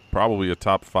probably a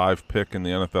top 5 pick in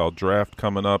the NFL draft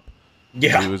coming up.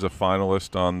 Yeah, he was a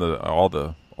finalist on all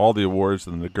the awards,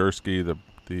 the Nagurski,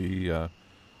 the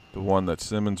one that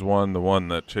Simmons won, the one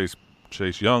that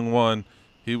Chase Young won.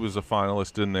 He was a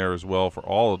finalist in there as well for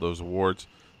all of those awards.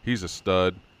 He's a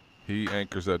stud. He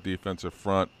anchors that defensive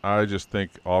front. I just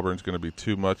think Auburn's going to be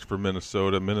too much for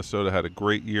Minnesota. Minnesota had a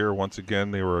great year. Once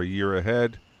again, they were a year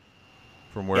ahead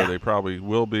from where they probably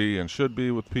will be and should be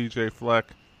with P.J.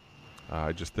 Fleck.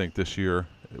 I just think this year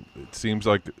it seems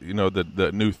like,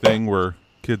 the new thing where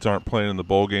kids aren't playing in the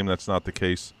bowl game. That's not the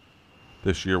case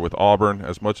this year with Auburn.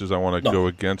 As much as I want to go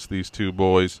against these two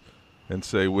boys and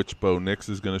say which Bo Nix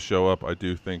is going to show up, I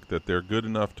do think that they're good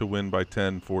enough to win by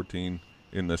 10, 14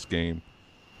 in this game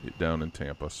down in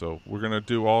Tampa. So we're going to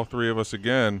do all three of us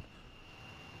again.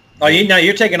 Oh,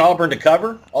 you're taking Auburn to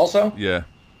cover also? Yeah.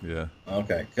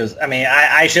 Okay, because,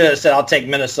 I should have said I'll take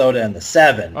Minnesota in the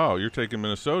 7. Oh, you're taking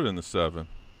Minnesota in the 7.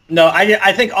 No,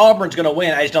 I think Auburn's going to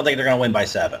win. I just don't think they're going to win by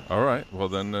 7. All right. Well,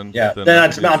 then I'm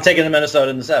taking the Minnesota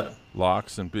in the 7.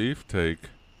 Locks and Beef take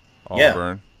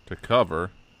Auburn to cover,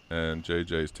 and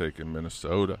JJ's taking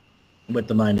Minnesota. With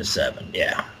the -7,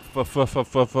 yeah.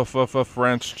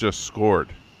 French just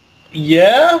scored.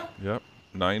 Yeah? Yep.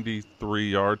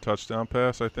 93-yard touchdown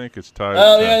pass, I think. It's tied.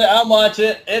 Oh, yeah, I'm watching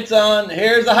it. It's on.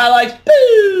 Here's the highlights.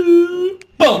 Boo!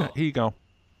 Boom! Here you go.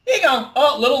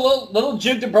 Oh, little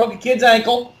juke that broke a kid's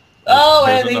ankle. Oh,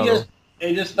 and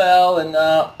he just fell and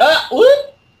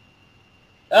whoop!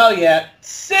 Oh yeah,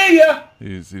 see ya.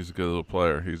 He's a good little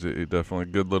player. He's definitely a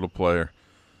good little player.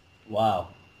 Wow,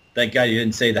 thank God you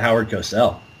didn't say the Howard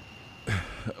Cosell.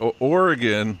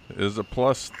 Oregon is a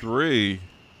 +3.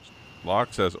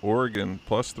 Locke says Oregon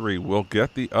 +3 will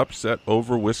get the upset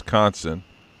over Wisconsin.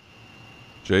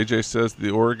 JJ says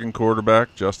the Oregon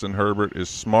quarterback Justin Herbert is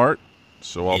smart.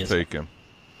 So I'll take him.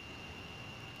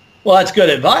 Well, that's good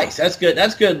advice. That's good.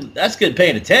 That's good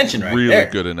paying attention right there. Really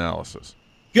good analysis.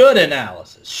 Good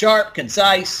analysis. Sharp,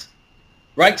 concise,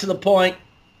 right to the point.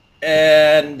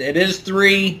 And it is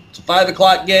 3. It's a 5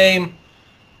 o'clock game.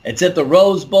 It's at the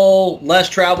Rose Bowl. Less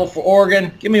travel for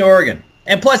Oregon. Give me Oregon.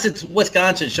 And plus, it's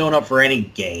Wisconsin showing up for any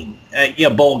game.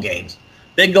 Bowl games.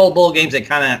 Big gold bowl games that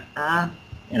kind of,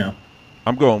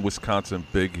 I'm going Wisconsin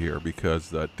big here because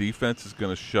the defense is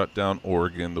going to shut down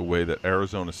Oregon the way that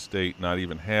Arizona State, not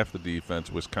even half the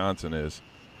defense Wisconsin is.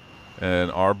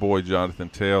 And our boy Jonathan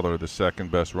Taylor, the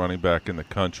second best running back in the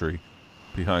country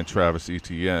behind Travis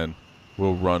Etienne,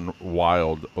 will run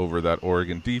wild over that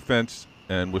Oregon defense,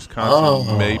 and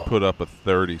Wisconsin may put up a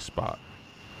 30 spot.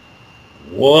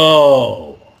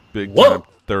 Whoa. Big time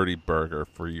 30 burger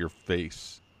for your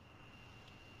face.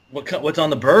 What's on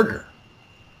the burger?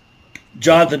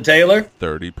 Jonathan Taylor?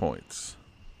 30 points.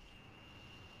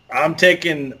 I'm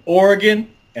taking Oregon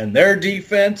and their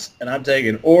defense, and I'm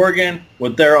taking Oregon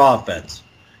with their offense.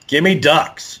 Give me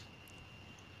Ducks.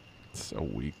 So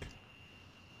weak.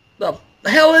 The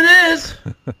hell it is.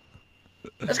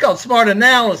 That's called smart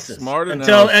analysis.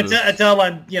 Until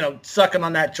I'm, sucking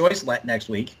on that choice next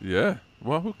week. Yeah.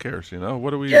 Well, who cares,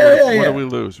 What do we do we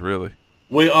lose, really?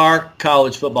 We are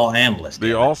college football analysts.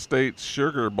 The All-State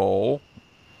Sugar Bowl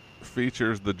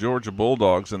features the Georgia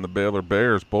Bulldogs and the Baylor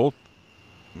Bears, both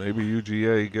maybe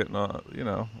UGA getting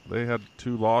they had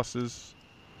 2 losses.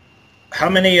 How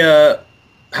many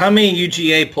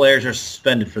UGA players are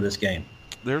suspended for this game?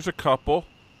 There's a couple.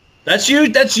 That's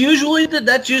usually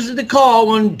the call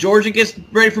when Georgia gets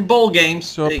ready for bowl games.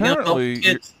 So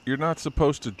apparently you're not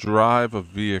supposed to drive a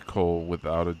vehicle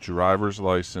without a driver's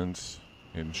license,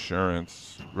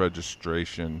 insurance,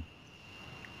 registration.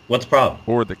 What's the problem?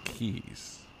 Or the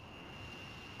keys.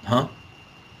 Huh?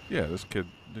 Yeah, this kid,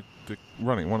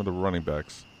 one of the running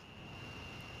backs.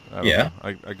 Yeah.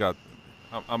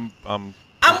 I'm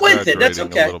I'm with it. That's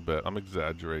okay. A little bit. I'm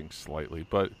exaggerating slightly,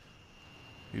 but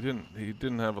he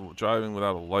didn't have driving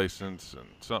without a license and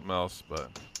something else. But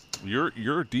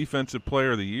your defensive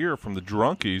player of the year from the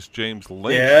Drunkies, James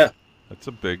Lynch. Yeah. That's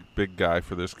a big guy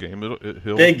for this game.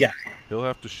 Big guy. He'll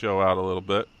have to show out a little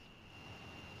bit.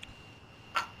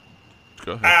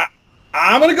 Go ahead.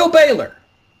 I'm going to go Baylor.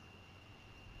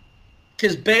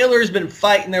 Because Baylor's been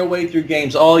fighting their way through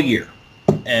games all year.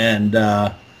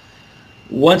 And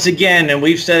once again, and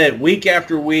we've said it week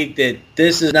after week, that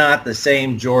this is not the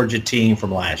same Georgia team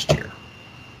from last year.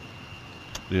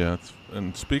 Yeah,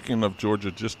 and speaking of Georgia,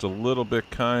 just a little bit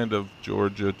kind of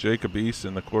Georgia, Jacob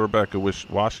Eason, the quarterback of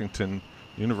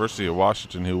University of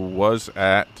Washington, who was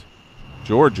at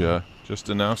Georgia, just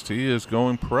announced he is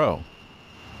going pro.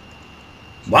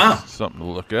 So wow. Something to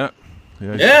look at.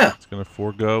 Yeah. He's going to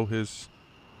forego his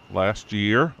last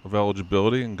year of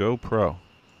eligibility and go pro.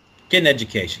 Get an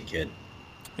education, kid.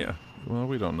 Yeah. Well,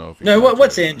 we don't know if he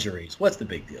what's injuries? What's the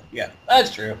big deal? Yeah,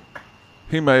 that's true.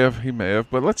 He may have,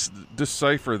 but let's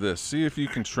decipher this. See if you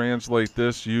can translate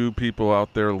this, you people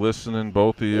out there listening,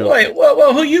 both of you. Wait,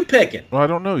 well, who you picking? Well, I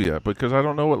don't know yet because I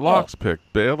don't know what Locks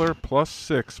picked. Baylor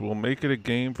 +6 will make it a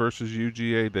game versus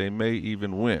UGA. They may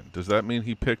even win. Does that mean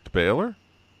he picked Baylor?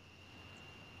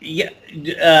 Yeah,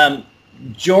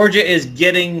 Georgia is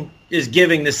giving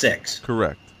the 6.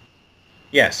 Correct.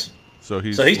 Yes. So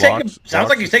he's taking. Sounds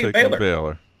like he's taking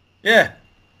Baylor. Yeah.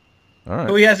 All right.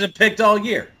 Who he hasn't picked all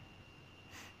year.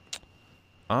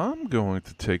 I'm going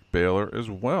to take Baylor as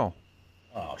well.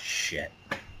 Oh shit!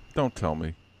 Don't tell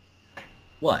me.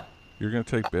 What? You're going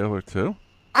to take Baylor too?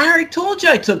 I already told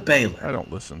you I took Baylor. I don't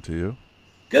listen to you.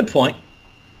 Good point.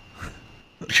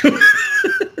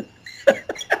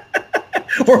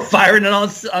 We're firing it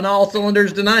on all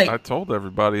cylinders tonight. I told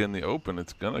everybody in the open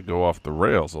it's going to go off the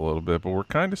rails a little bit, but we're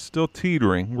kind of still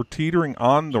teetering. We're teetering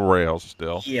on the rails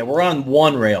still. Yeah, we're on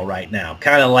one rail right now,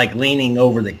 kind of like leaning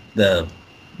over the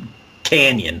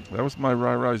canyon. That was my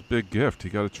Rai-Rai's big gift. He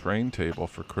got a train table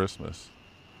for Christmas.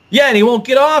 Yeah, and he won't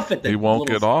get off it. He won't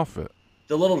get off it.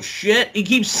 The little shit. He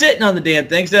keeps sitting on the damn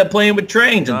thing instead of playing with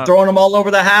trains and throwing them all over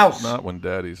the house. Not when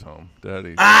Daddy's home.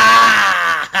 Daddy.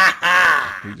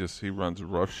 He runs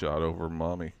roughshod over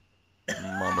Mama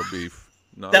Beef.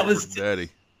 Not that over was Daddy.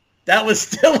 That was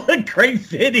still a great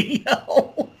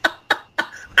video.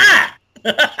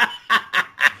 That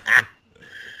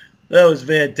was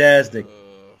fantastic.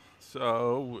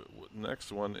 So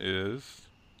next one is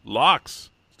Locks.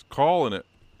 He's calling it.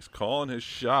 He's calling his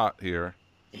shot here.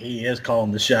 He is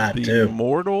calling the shot, the too.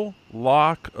 Mortal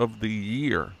Lock of the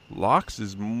Year. Locks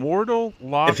is Mortal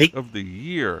Lock of the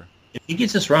Year. If he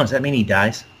gets this wrong, does that mean he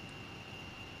dies?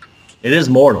 It is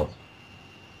mortal.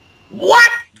 What?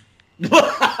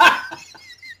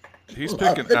 He's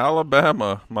picking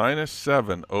Alabama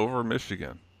 -7 over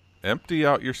Michigan. Empty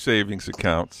out your savings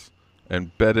accounts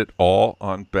and bet it all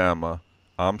on Bama.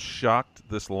 I'm shocked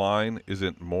this line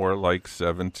isn't more like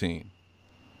 17.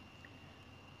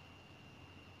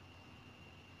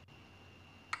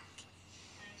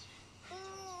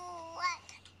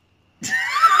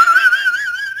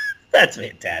 That's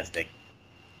fantastic.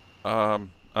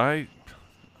 I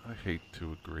hate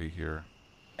to agree here,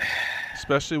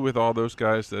 especially with all those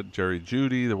guys that Jerry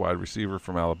Jeudy, the wide receiver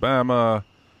from Alabama,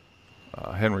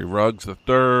 Henry Ruggs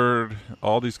III,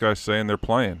 all these guys saying they're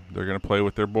playing. They're going to play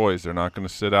with their boys. They're not going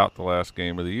to sit out the last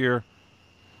game of the year.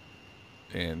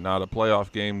 And not a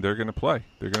playoff game. They're going to play.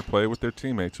 They're going to play with their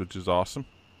teammates, which is awesome.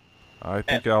 I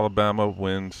think Alabama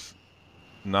wins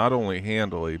not only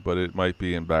handily, but it might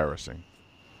be embarrassing.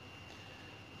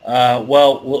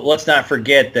 Well, let's not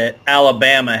forget that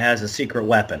Alabama has a secret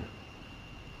weapon.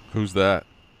 Who's that?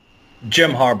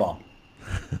 Jim Harbaugh.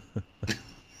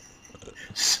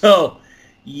 So,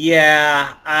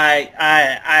 yeah,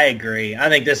 I agree. I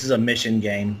think this is a mission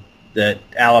game that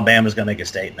Alabama's going to make a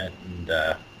statement.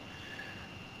 And,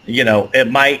 it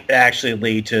might actually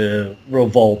lead to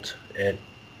revolt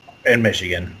in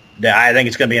Michigan. I think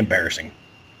it's going to be embarrassing.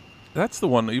 That's the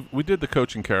one. We did the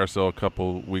coaching carousel a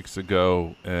couple weeks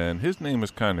ago, and his name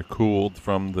is kind of cooled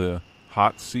from the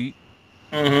hot seat.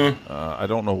 Mm-hmm. I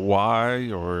don't know why,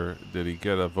 or did he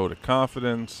get a vote of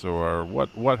confidence, or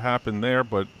what happened there,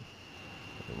 but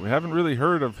we haven't really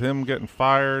heard of him getting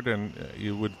fired, and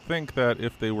you would think that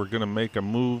if they were going to make a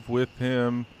move with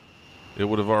him, it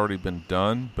would have already been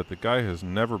done, but the guy has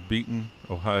never beaten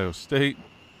Ohio State.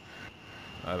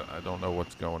 I don't know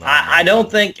what's going on. I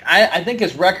think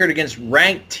his record against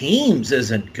ranked teams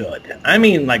isn't good. I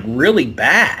mean, like, really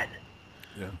bad.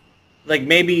 Yeah. Like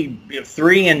maybe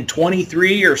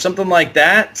 3-23 or something like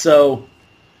that. So,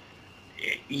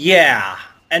 yeah.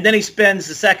 And then he spends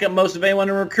the second most of anyone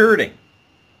in recruiting.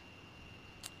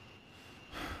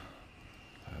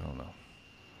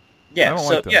 I Yeah. don't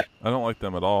So like them. yeah. I don't like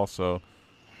them at all. So,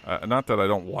 not that I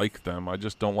don't like them. I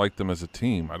just don't like them as a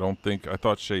team. I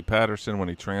thought Shea Patterson, when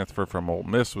he transferred from Ole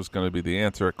Miss, was going to be the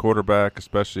answer at quarterback,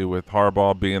 especially with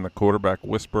Harbaugh being the quarterback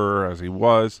whisperer as he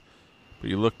was. But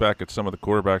you look back at some of the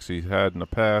quarterbacks he's had in the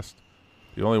past,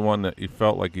 the only one that he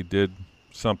felt like he did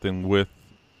something with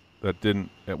that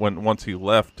didn't, once he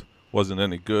left, wasn't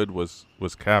any good was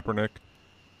Kaepernick.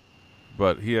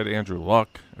 But he had Andrew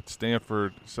Luck at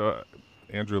Stanford. So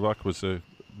Andrew Luck was a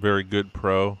very good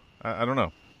pro. I don't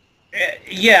know.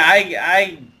 Yeah,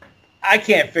 I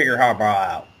can't figure Harbaugh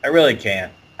out. I really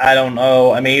can't. I don't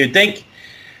know. I mean,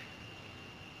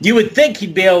 you would think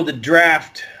he'd be able to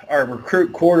draft or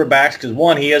recruit quarterbacks because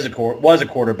one, he was a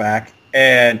quarterback,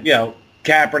 and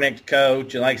Kaepernick's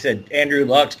coach, and like I said, Andrew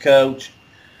Luck's coach.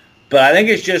 But I think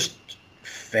it's just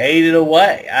faded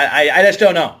away. I just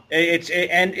don't know. He's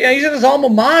at his alma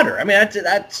mater. I mean,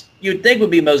 that's you'd think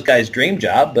would be most guys' dream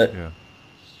job, but Yeah.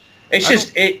 it's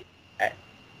just it.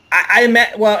 I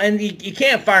met well, and you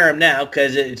can't fire him now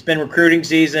because it's been recruiting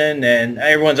season and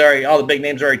all the big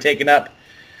names are already taken up.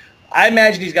 I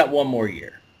imagine he's got one more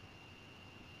year.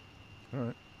 All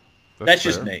right. That's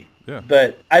fair. just me. Yeah.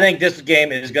 But I think this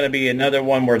game is going to be another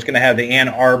one where it's going to have the Ann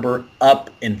Arbor up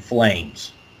in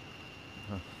flames.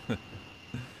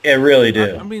 It really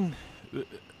do. I mean,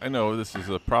 I know this is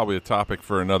probably a topic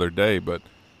for another day, but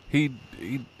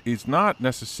he's not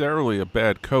necessarily a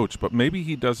bad coach, but maybe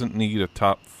he doesn't need a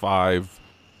top 5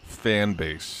 fan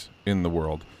base in the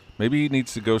world. Maybe he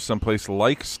needs to go someplace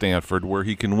like Stanford where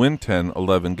he can win 10,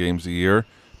 11 games a year,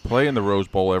 play in the Rose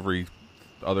Bowl every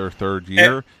other third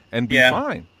year, and be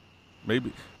fine.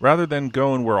 Maybe rather than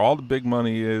going where all the big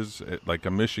money is, like a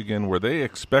Michigan, where they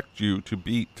expect you to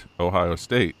beat Ohio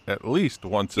State at least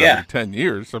once every 10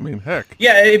 years. I mean, heck.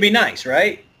 Yeah, it'd be nice,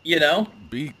 right?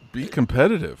 Be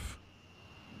competitive.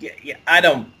 Yeah.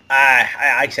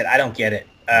 I said I don't get it.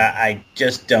 I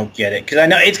just don't get it because I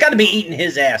know it's got to be eating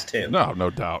his ass too.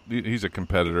 No doubt. He's a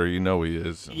competitor. You know he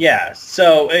is. Yeah.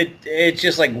 So it's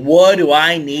just like, what do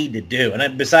I need to do?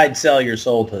 And besides sell your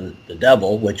soul to the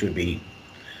devil, which would be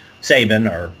Saban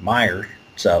or Myers.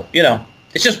 So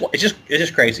it's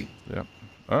just crazy. Yeah.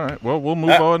 All right. Well, we'll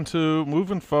move on to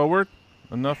moving forward.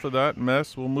 Enough of that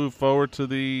mess. We'll move forward to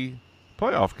the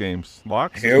playoff games.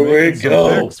 Locks. Here we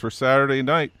go for Saturday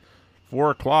night,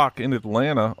 4:00 in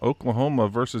Atlanta, Oklahoma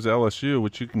versus LSU,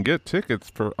 which you can get tickets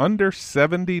for under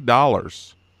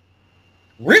 $70.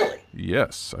 Really?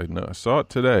 Yes, I know. I saw it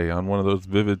today on one of those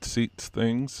Vivid Seats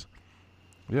things.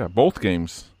 Yeah, both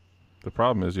games. The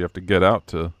problem is you have to get out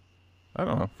to, I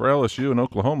don't know, for LSU and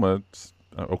Oklahoma, it's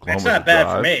Oklahoma's not bad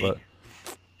drive, for me. But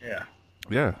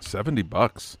yeah,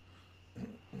 $70.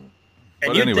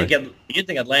 And you'd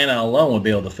think Atlanta alone would be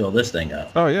able to fill this thing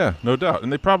up. Oh yeah, no doubt,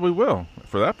 and they probably will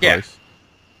for that price.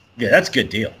 Yeah, that's a good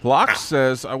deal. Locke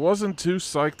says, I wasn't too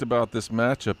psyched about this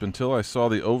matchup until I saw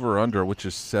the over-under, which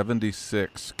is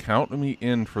 76. Count me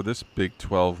in for this Big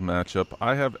 12 matchup.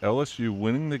 I have LSU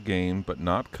winning the game but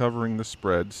not covering the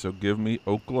spread, so give me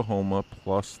Oklahoma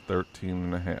plus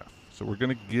 13.5. So we're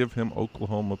going to give him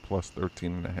Oklahoma plus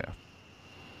 13.5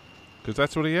 because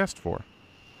that's what he asked for.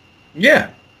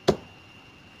 Yeah.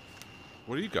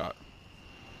 What do you got?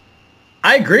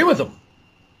 I agree with him.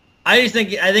 I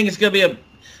think it's going to be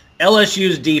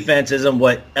LSU's defense isn't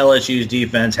what LSU's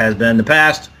defense has been in the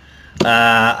past.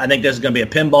 I think this is going to be a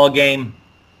pinball game.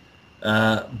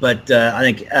 But I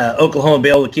think Oklahoma will be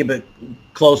able to keep it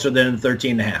closer than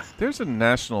 13.5. There's a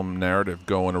national narrative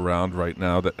going around right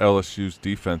now that LSU's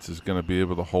defense is going to be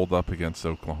able to hold up against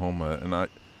Oklahoma. And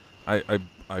I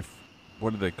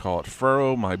what do they call it?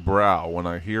 Furrow my brow when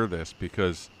I hear this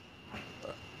because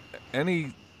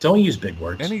don't use big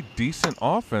words. Any decent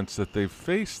offense that they've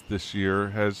faced this year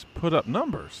has put up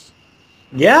numbers.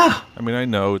 Yeah. I mean, I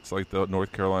know it's like the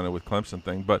North Carolina with Clemson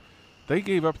thing, but they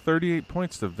gave up 38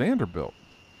 points to Vanderbilt.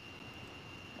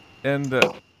 And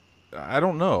I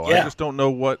don't know. Yeah. I just don't know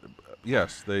what –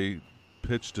 yes, they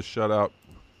pitched a shutout,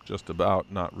 just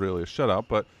about, not really a shutout,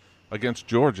 but against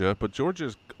Georgia. But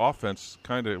Georgia's offense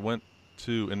kind of went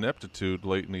to ineptitude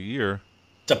late in the year.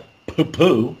 It's a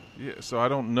poo-poo. Yeah, so I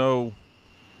don't know –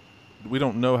 we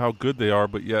don't know how good they are,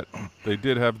 but yet they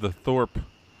did have the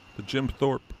Jim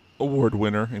Thorpe Award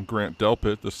winner in Grant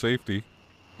Delpit, the safety.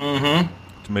 Mm-hmm.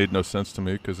 It made no sense to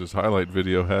me because his highlight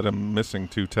video had him missing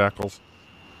 2 tackles,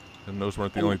 and those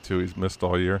weren't the only 2 he's missed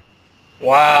all year.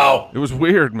 Wow. It was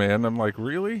weird, man. I'm like,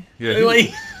 really? Yeah.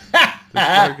 Really?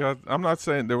 I'm not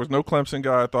saying there was no Clemson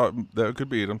guy I thought that could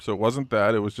beat him, so it wasn't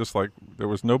that. It was just like there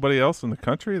was nobody else in the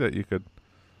country that you could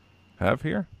have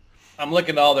here. I'm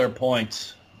looking at all their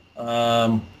points.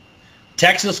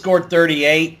 Texas scored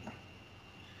 38.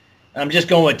 I'm just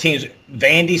going with teams.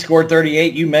 Vandy scored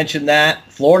 38. You mentioned that.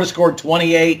 Florida scored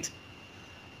 28.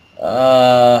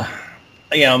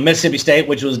 Mississippi State,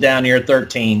 which was down here,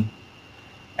 13.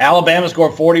 Alabama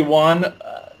scored 41.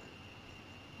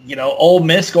 Ole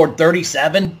Miss scored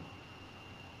 37.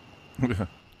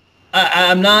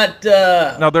 I'm not.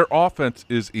 Now their offense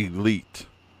is elite.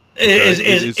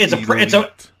 It's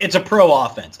a pro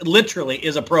offense. It literally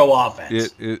is a pro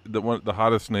offense. The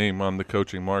hottest name on the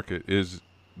coaching market is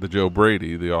the Joe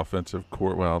Brady, the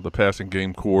the passing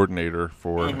game coordinator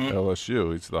for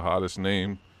LSU. He's the hottest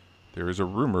name. There is a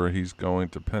rumor he's going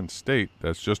to Penn State.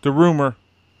 That's just a rumor.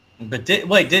 But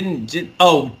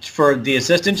for the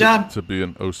assistant job? To be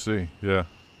an OC, yeah.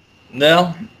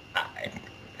 No,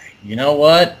 you know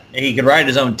what? He could write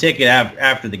his own ticket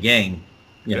after the game.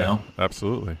 You know,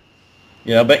 absolutely.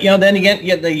 Yeah, but then again,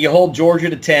 you hold Georgia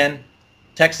to 10,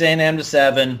 Texas A&M to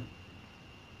 7.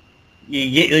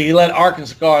 You let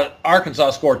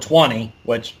Arkansas score 20,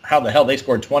 which how the hell they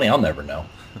scored 20, I'll never know.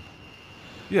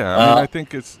 Yeah, I mean, I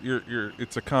think it's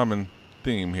a common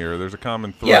theme here. There's a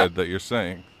common thread that you're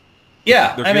saying.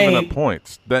 Yeah, they're giving up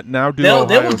points. That now do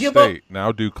Ohio State,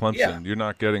 now do Clemson. Yeah. You're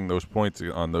not getting those points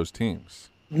on those teams.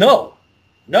 No.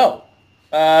 So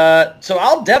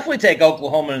I'll definitely take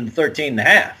Oklahoma in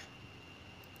 13.5.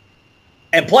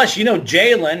 And plus,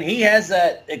 Jalen, he has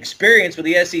that experience with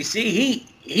the SEC.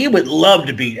 He would love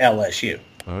to beat LSU.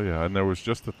 Oh, yeah, and there was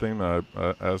just a thing that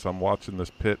as I'm watching this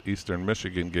Pitt Eastern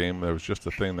Michigan game, there was just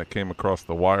a thing that came across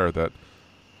the wire that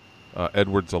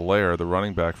Edwards-Helaire, the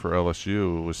running back for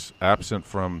LSU, was absent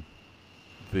from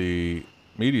the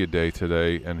media day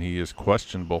today, and he is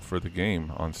questionable for the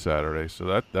game on Saturday. So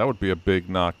that would be a big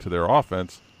knock to their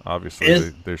offense. Obviously,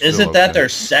 isn't that their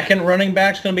second running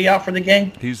back's going to be out for the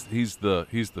game? He's the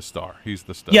star. He's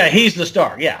the star. Yeah, he's the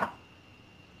star. Yeah.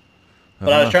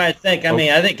 But I was trying to think.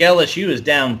 I think LSU is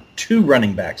down 2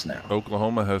 running backs now.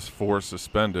 Oklahoma has 4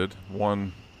 suspended.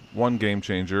 One game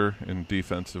changer in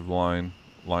defensive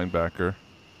linebacker,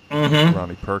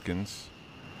 Ronnie Perkins.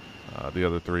 The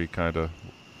other 3 kind of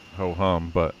ho-hum,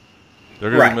 but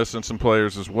they're going to be missing some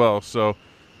players as well. So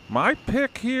my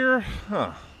pick here,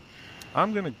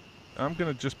 I'm gonna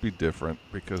just be different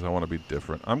because I want to be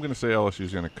different. I'm gonna say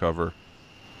LSU's gonna cover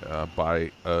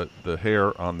by the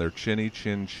hair on their chin.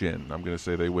 I'm gonna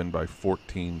say they win by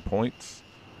 14 points.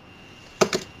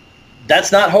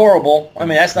 That's not horrible. I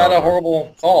mean, that's not a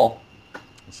horrible call.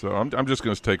 So I'm just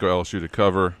gonna take LSU to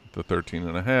cover the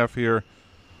 13.5 here.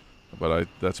 But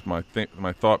that's my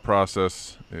thought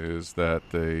process is that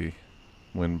they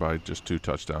win by just 2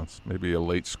 touchdowns, maybe a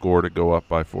late score to go up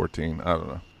by 14. I don't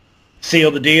know.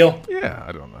 Seal the deal? Yeah,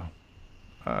 I don't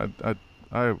know.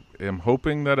 I am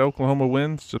hoping that Oklahoma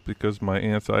wins just because my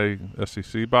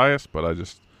anti-SEC bias, but I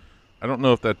don't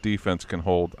know if that defense can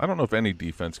hold. I don't know if any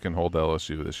defense can hold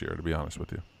LSU this year, to be honest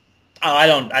with you. Oh, I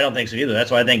don't think so either. That's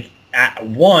why I think,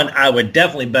 I would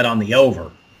definitely bet on the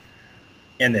over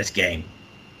in this game.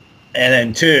 And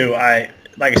then 2,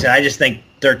 like I said, I just think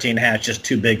 13.5 is just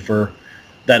too big for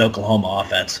that Oklahoma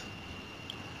offense.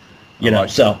 I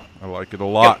like it a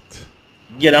lot.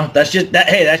 That's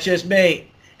just me.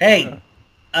 Hey,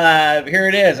 here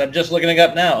it is. I'm just looking it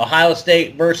up now. Ohio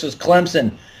State versus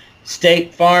Clemson,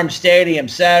 State Farm Stadium,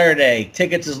 Saturday.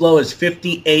 Tickets as low as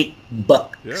 $58.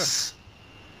 Yeah.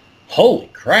 Holy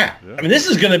crap! Yeah. I mean, this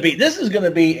is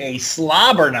gonna be a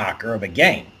slobber knocker of a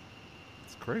game.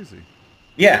 It's crazy.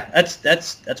 Yeah,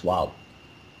 that's wild.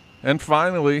 And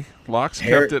finally, Locks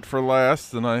kept it for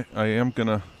last, and I am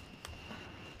gonna.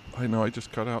 I know I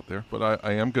just cut out there, but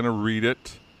I am going to read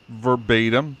it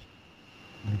verbatim.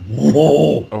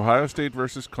 Whoa. Ohio State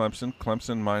versus Clemson.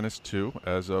 Clemson -2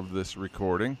 as of this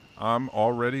recording. I'm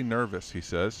already nervous, he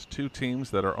says. 2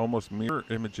 teams that are almost mirror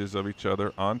images of each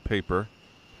other on paper,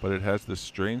 but it has this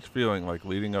strange feeling like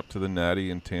leading up to the Natty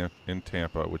in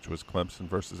Tampa, which was Clemson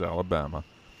versus Alabama,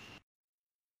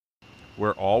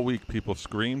 where all week people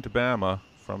screamed Bama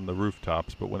from the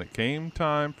rooftops, but when it came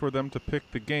time for them to pick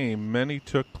the game, many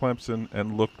took Clemson,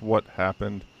 and looked what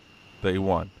happened. They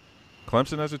won.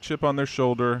 Clemson has a chip on their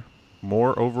shoulder,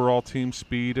 more overall team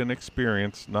speed and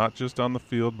experience, not just on the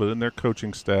field, but in their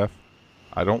coaching staff.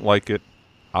 I don't like it.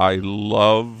 I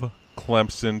love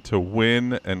Clemson to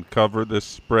win and cover this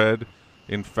spread.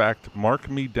 In fact, mark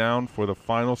me down for the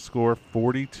final score,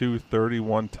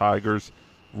 42-31 Tigers,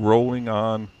 rolling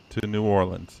on to New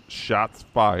Orleans. Shots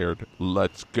fired.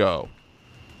 Let's go.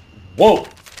 Whoa.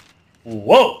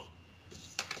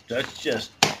 Let's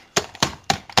just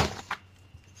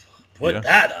put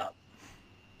that up.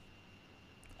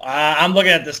 I'm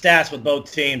looking at the stats with both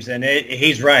teams, and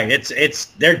he's right.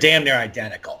 They're damn near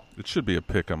identical. It should be a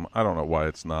pick 'em. I don't know why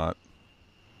it's not.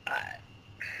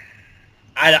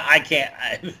 I can't.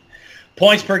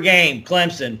 Points per game,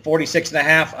 Clemson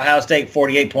 46.5, Ohio State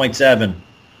 48.7.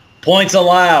 Points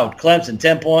allowed, Clemson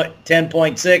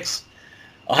 10.6,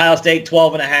 Ohio State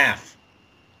 12.5.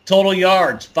 Total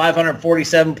yards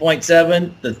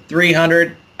 547.7 to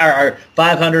 300 or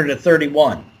 500 to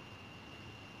 31.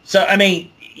 So I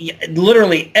mean,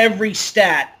 literally every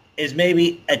stat is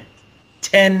maybe a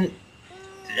 10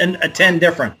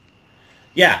 different.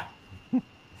 Yeah.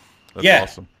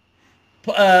 That's awesome.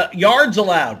 Yards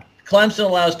allowed. Clemson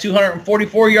allows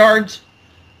 244 yards.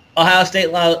 Ohio State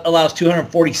allows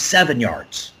 247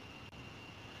 yards.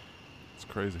 It's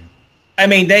crazy. I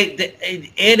mean,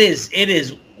 it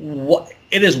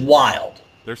is wild.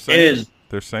 They're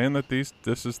saying that this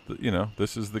is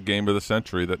the game of the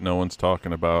century that no one's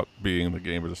talking about being the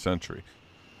game of the century.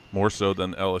 More so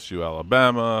than LSU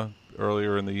Alabama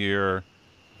earlier in the year.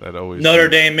 That always Notre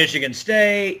Dame, Michigan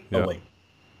State. Yeah. Oh wait.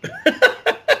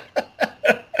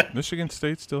 Michigan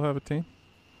State still have a team?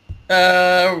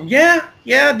 Yeah,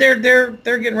 they're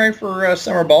getting ready for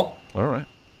summer ball. All right.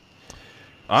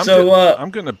 I'm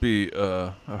gonna be.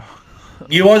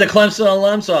 You are the Clemson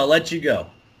alum, so I'll let you go.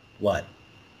 What?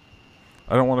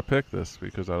 I don't want to pick this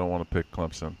because I don't want to pick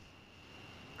Clemson.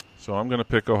 So I'm gonna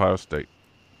pick Ohio State.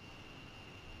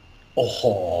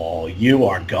 Oh, you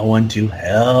are going to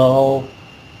hell.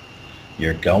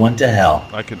 You're going to hell.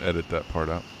 I can edit that part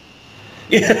out.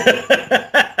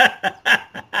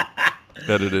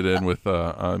 Edit it in with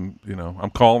I'm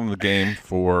calling the game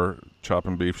for Chop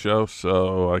and Beef Show,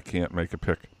 so I can't make a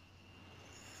pick.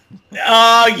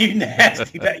 Oh, you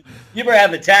nasty! You better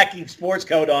have attacking sports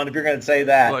code on if you're going to say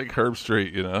that. Like Herb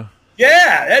Street,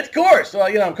 Yeah, of course. Well,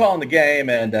 I'm calling the game,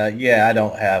 and I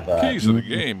don't have keys of the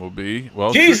game will be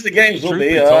keys of the games will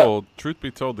be. Truth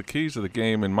be told, the keys of the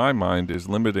game in my mind is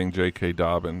limiting J.K.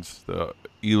 Dobbins, the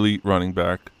elite running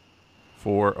back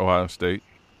for Ohio State.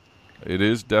 It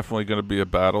is definitely going to be a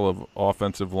battle of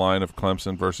offensive line of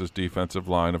Clemson versus defensive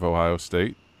line of Ohio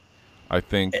State. I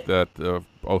think that the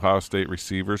Ohio State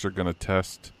receivers are going to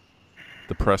test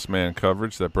the press man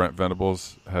coverage that Brent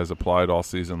Venables has applied all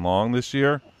season long this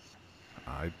year.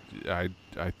 I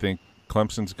think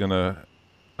Clemson's going to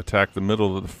attack the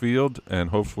middle of the field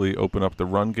and hopefully open up the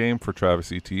run game for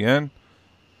Travis Etienne.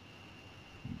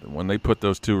 When they put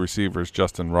those two receivers,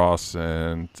 Justin Ross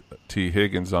and T.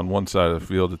 Higgins, on one side of the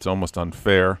field, it's almost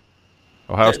unfair.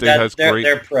 Ohio State has great...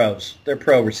 They're pros. They're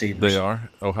pro receivers. They are.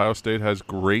 Ohio State has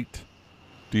great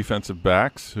defensive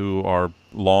backs who are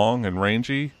long and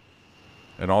rangy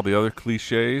and all the other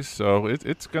cliches. So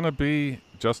it's going to be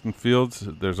Justin Fields.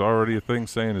 There's already a thing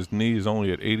saying his knee is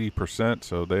only at 80%,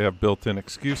 so they have built-in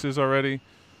excuses already.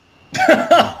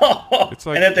 It's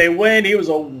like, and if they win, he was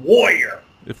a warrior.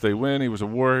 If they win, he was a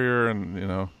warrior,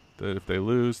 and if they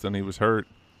lose, then he was hurt.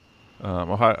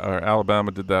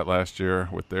 Alabama did that last year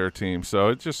with their team. So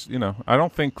it just, I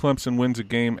don't think Clemson wins a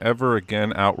game ever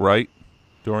again outright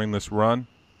during this run.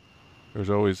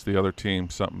 There's always the other team.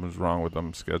 Something was wrong with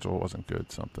them. Schedule wasn't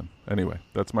good. Something. Anyway,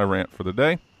 that's my rant for the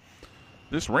day.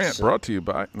 This rant brought to you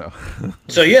by no.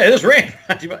 This rant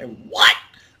brought to you by what?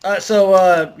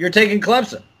 You're taking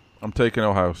Clemson. I'm taking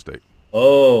Ohio State.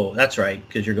 Oh, that's right,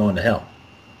 because you're going to hell.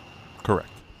 Correct.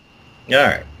 All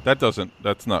right.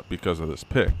 That's not because of this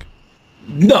pick.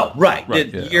 No, right.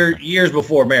 Years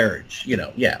before marriage,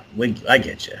 I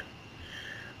get you.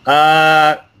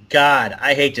 God,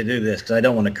 I hate to do this because I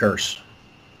don't want to curse.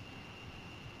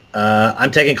 I'm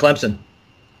taking Clemson.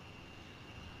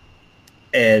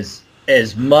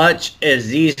 As much as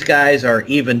these guys are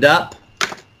evened up,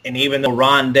 and even though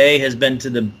Ryan Day has been to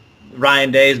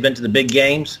the big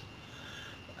games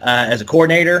as a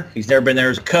coordinator, he's never been there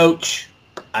as a coach.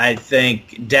 I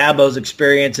think Dabo's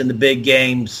experience in the big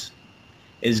games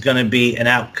is going to be an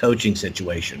out-coaching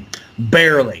situation.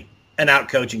 Barely an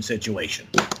out-coaching situation.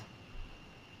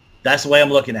 That's the way I'm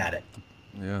looking at it.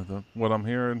 Yeah, what I'm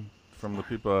hearing from the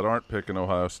people that aren't picking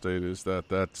Ohio State is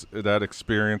that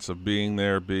experience of being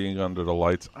there, being under the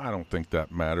lights, I don't think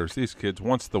that matters. These kids,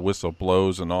 once the whistle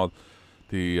blows and all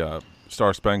the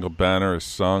Star Spangled Banner is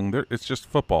sung, it's just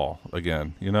football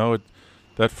again.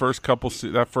 That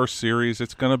first series,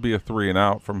 it's going to be a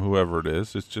 3-and-out from whoever it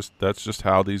is. That's just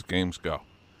how these games go.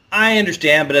 I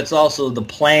understand, but it's also the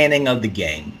planning of the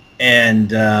game. And,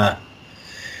 can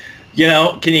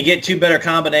you get two better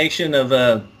combination of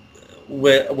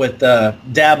with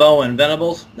Dabo and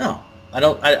Venables? No, I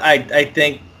don't. I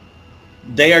think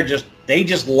they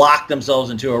just lock themselves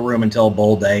into a room until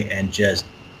bowl day and just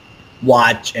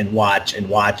watch and watch and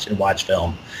watch and watch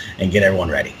film and get everyone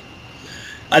ready.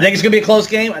 I think it's going to be a close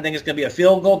game. I think it's going to be a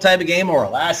field goal type of game or a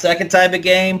last second type of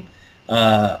game.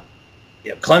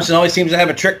 Yeah, Clemson always seems to have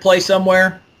a trick play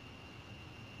somewhere.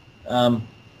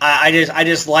 I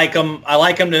just like them. I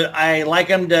like them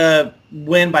to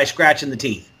win by scratching the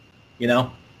teeth. You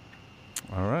know.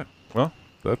 All right. Well,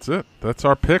 that's it. That's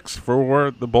our picks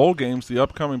for the bowl games, the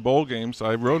upcoming bowl games.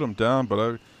 I wrote them down,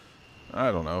 but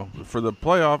I don't know. For the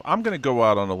playoff, I'm going to go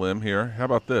out on a limb here. How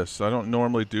about this? I don't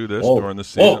normally do this during the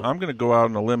season. I'm going to go out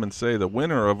on a limb and say the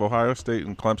winner of Ohio State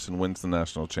and Clemson wins the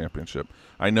national championship.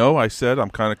 I know I said I'm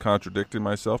kind of contradicting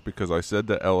myself because I said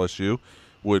that LSU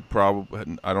would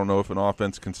probably – I don't know if an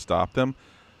offense can stop them.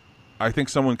 I think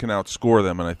someone can outscore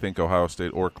them, and I think Ohio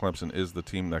State or Clemson is the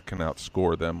team that can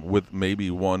outscore them with maybe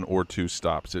 1 or 2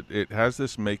 stops. It has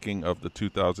this making of the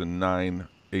 2009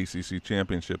 ACC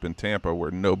championship in Tampa where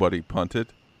nobody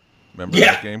punted. Remember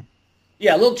that game?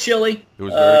 Yeah, a little chilly. It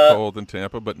was very cold in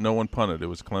Tampa, but no one punted. It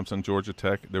was Clemson, Georgia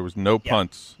Tech. There was no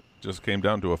punts. Just came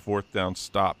down to a 4th down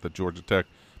stop that Georgia Tech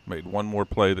made one more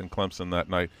play than Clemson that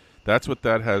night. That's what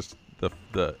that has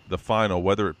the final,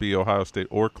 whether it be Ohio State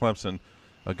or Clemson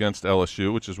against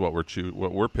LSU, which is what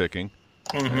we're picking,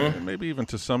 and maybe even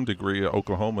to some degree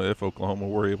Oklahoma if Oklahoma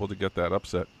were able to get that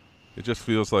upset. It just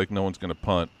feels like no one's going to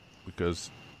punt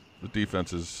because the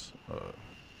defense is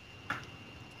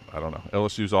I don't know.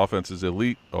 LSU's offense is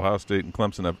elite. Ohio State and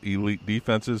Clemson have elite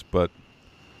defenses, but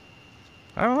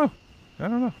I don't know.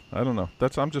 I'm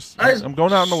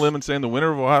going out on a limb and saying the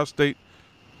winner of Ohio State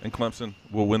and Clemson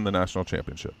will win the national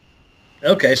championship.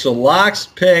 Okay, so Locks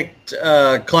picked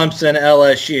Clemson,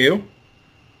 LSU.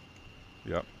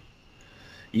 Yep.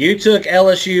 You took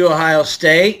LSU, Ohio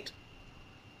State,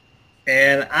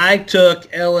 and I took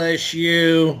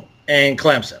LSU and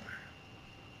Clemson.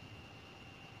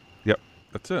 Yep,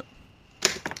 that's it.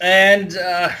 And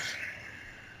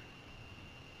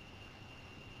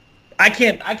I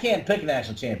can't pick a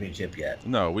national championship yet.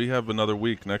 No, we have another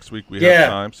week. Next week we have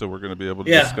time, so we're going to be able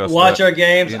to discuss watch that our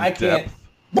games. in I depth. can't.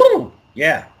 Woo!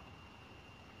 Yeah.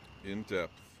 In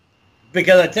depth.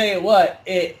 Because I tell you what,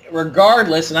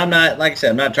 regardless, and I'm not, like I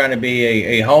said, I'm not trying to be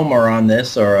a homer on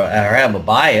this or have a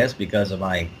bias because of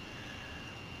my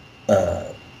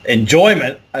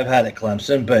enjoyment I've had at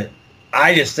Clemson, but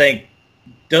I just think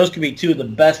those could be 2 of the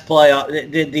best playoff.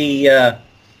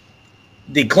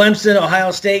 The Clemson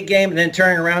Ohio State game, and then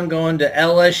turning around going to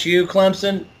LSU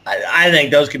Clemson. I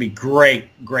think those could be great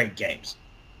games.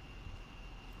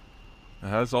 It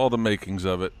has all the makings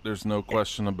of it. There's no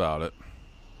question about it.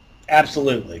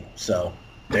 Absolutely. So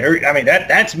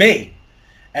that's me.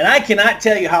 And I cannot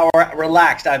tell you how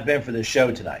relaxed I've been for this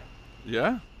show tonight.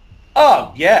 Yeah?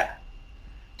 Oh, yeah.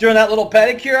 During that little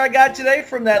pedicure I got today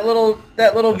from that little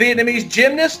Vietnamese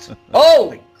gymnast.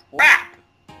 Holy crap.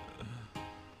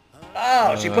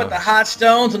 Oh, she put the hot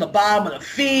stones on the bottom of the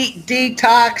feet,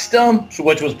 detoxed them,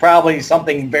 which was probably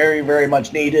something very, very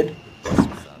much needed.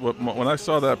 When I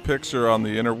saw that picture on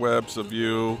the interwebs of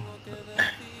you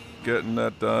getting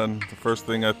that done, the first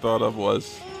thing I thought of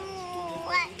was...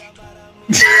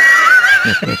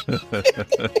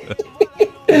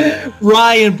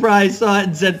 Ryan probably saw it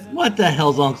and said, what the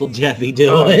hell's Uncle Jeffy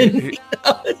doing?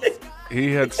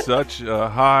 He had such a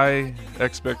high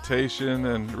expectation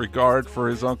and regard for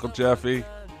his Uncle Jeffy.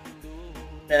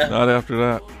 Yeah. Not after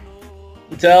that.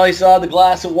 Until he saw the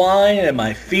glass of wine and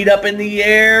my feet up in the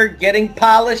air, getting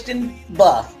polished and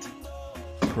buffed.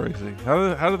 Crazy.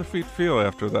 How did the feet feel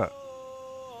after that?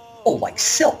 Oh, like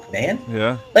silk, man.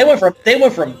 Yeah. They went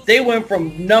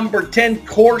from number 10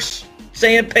 coarse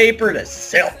sandpaper to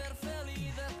silk.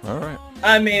 All right.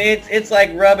 I mean, it's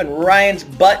like rubbing Ryan's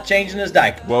butt changing his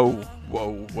diaper. Whoa.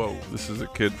 This is a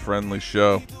kid-friendly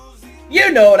show.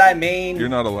 You know what I mean. You're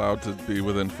not allowed to be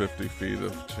within 50 feet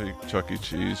of Chuck E.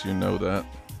 Cheese. You know that.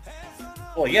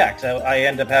 Well, yeah, because I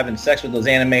end up having sex with those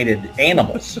animated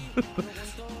animals.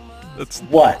 That's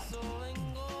what?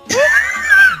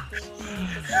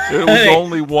 It was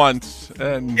only once,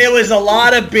 and it was a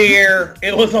lot of beer.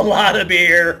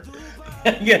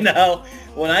 You know,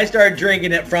 when I started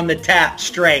drinking it from the tap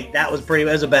straight, that was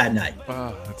a bad night.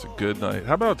 Wow, that's a good night.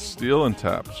 How about stealing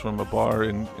taps from a bar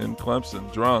in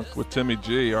Clemson, drunk with Timmy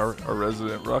G, our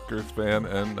resident Rutgers fan,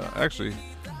 and actually...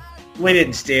 We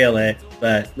didn't steal it,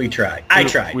 but we tried. I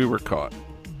tried. We were caught.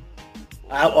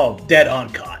 Dead on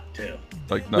caught, too.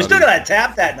 We still got a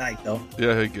tap that night, though.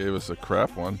 Yeah, he gave us a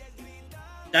crap one.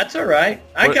 That's all right.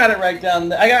 I got it right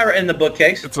down. I got it in the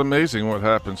bookcase. It's amazing what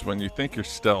happens when you think you're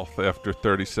stealth after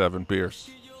 37 beers.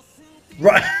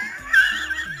 Right.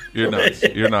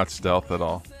 You're not stealth at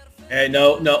all.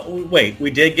 No. Wait,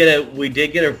 we did get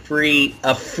a free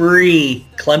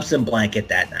Clemson blanket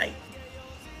that night.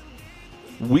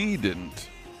 We didn't.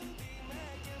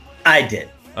 I did.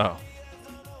 Oh.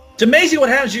 It's amazing what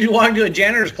happens when you walk into a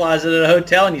janitor's closet at a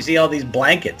hotel and you see all these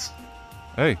blankets.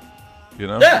 Hey, you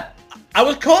know. Yeah, I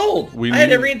was cold. I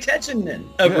had every intention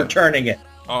of returning it.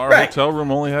 Our hotel room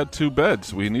only had 2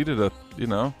 beds. We needed a,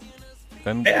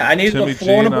 and I needed Timmy a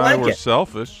floor G and a and I blanket. were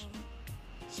selfish.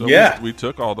 So we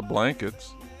took all the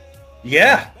blankets.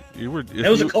 Yeah. It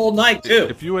was a cold night, too.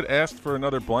 If you had asked for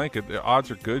another blanket, the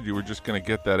odds are good you were just going to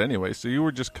get that anyway. So you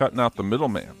were just cutting out the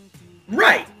middleman.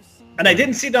 Right. And I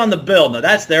didn't see it on the bill. No,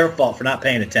 that's their fault for not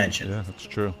paying attention. Yeah, that's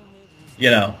true.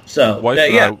 So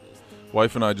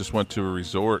wife and I just went to a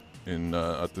resort in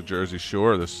at the Jersey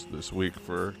Shore this week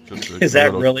for just. Is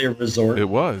that really a resort? It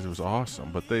was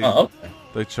awesome, but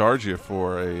they charge you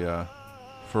for a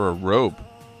robe,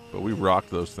 but we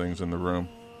rocked those things in the room.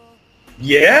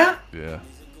 Yeah. Yeah.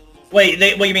 Wait,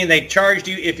 what you mean they charged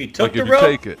you if you took the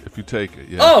robe? If you take it,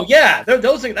 yeah. Oh yeah,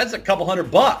 those things. That's a couple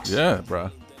 $100. Yeah,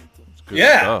 bro.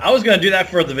 Stuff. I was gonna do that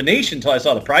for the Venetian until I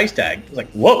saw the price tag. I was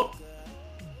like, whoa.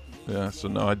 Yeah, so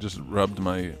no, I just rubbed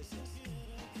my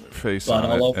face butt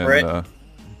on all it. over it.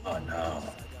 Oh no!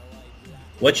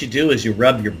 What you do is you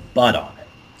rub your butt on it.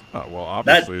 Oh well,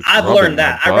 obviously I've learned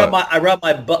that. I rub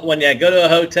my butt when I go to a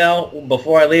hotel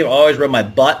before I leave. I always rub my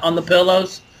butt on the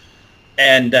pillows,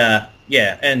 and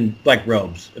and like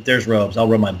robes. If there's robes, I'll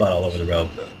rub my butt all over the robe.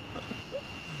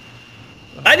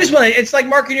 I just want to. It's like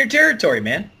marking your territory,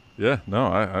 man. Yeah, no,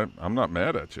 I'm not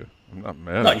mad at you. I'm not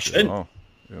mad. No, you shouldn't. At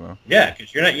all, Yeah,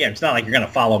 because you're not. Yeah, it's not like you're gonna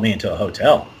follow me into a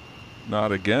hotel.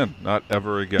 Not again. Not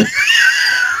ever again.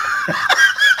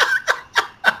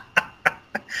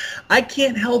 I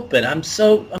can't help it. I'm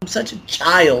such a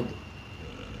child.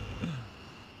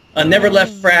 I never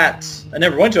left frats. I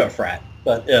never went to a frat,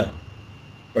 but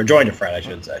or joined a frat, I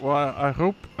should say. Well, I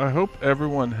hope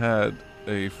everyone had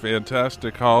a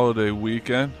fantastic holiday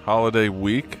week.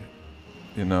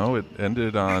 It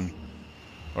ended on,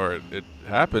 or it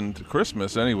happened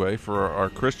Christmas anyway for our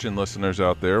Christian listeners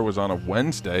out there. It was on a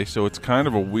Wednesday, so it's kind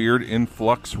of a weird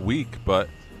influx week. But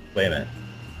wait a minute.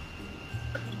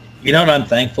 You know what I'm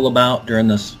thankful about during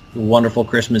this wonderful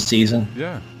Christmas season?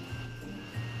 Yeah.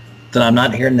 That I'm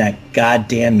not hearing that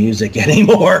goddamn music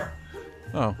anymore.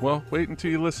 Oh, well, wait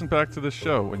until you listen back to the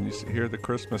show. When you hear the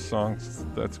Christmas songs,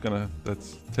 that's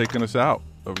taking us out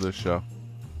of this show.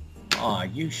 Aw,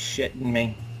 you shitting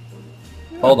me.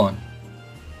 Yeah. Hold on.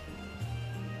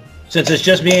 Since it's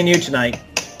just me and you tonight.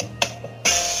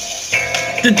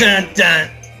 Dun, dun, dun.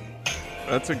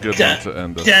 That's a good dun, one to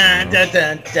end us. Dun, dun,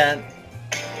 dun, dun.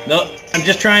 No, I'm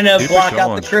just trying to block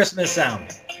out the Christmas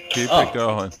sound. Keep it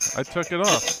going. I took it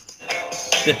off.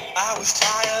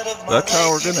 That's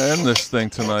how we're gonna end this thing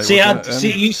tonight.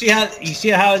 You see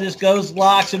how this goes,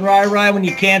 Locks and Rai when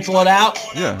you cancel it out?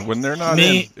 Yeah, when they're not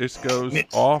in, it goes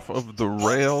off of the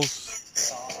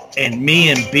rails. And me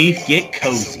and Beef get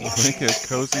cozy. We get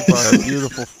cozy by a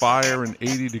beautiful fire in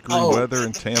 80-degree weather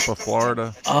in Tampa,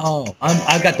 Florida. Oh,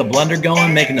 I've got the blender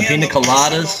going, making the pina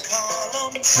coladas.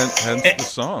 Hence the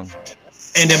song.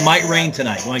 And it might rain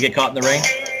tonight. You want to get caught in the rain?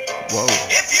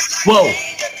 Whoa.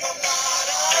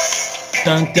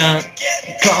 Dun dun,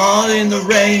 caught in the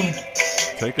rain.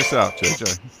 Take us out,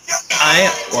 JJ.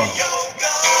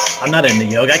 I'm not into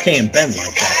yoga. I can't bend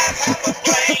like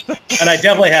that. And I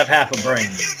definitely have half a brain.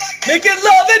 Making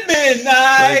love at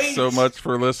midnight. Thanks so much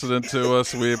for listening to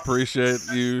us. We appreciate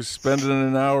you spending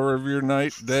an hour of your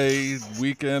night, day,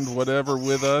 weekend, whatever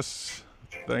with us.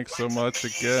 Thanks so much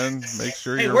again. Make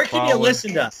sure where can you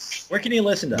listen to us?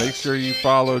 Make sure you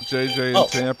follow JJ and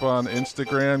Tampa on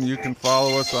Instagram. You can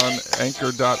follow us on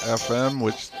anchor.fm,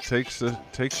 which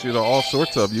takes you to all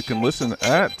sorts of. You can listen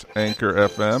at Anchor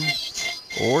FM,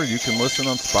 or you can listen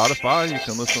on Spotify. You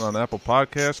can listen on Apple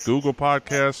Podcasts, Google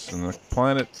Podcasts, and the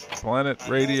Planet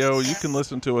Radio. You can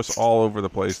listen to us all over the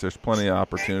place. There's plenty of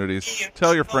opportunities.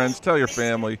 Tell your friends, tell your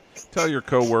family, tell your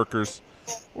coworkers.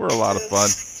 We're a lot of fun.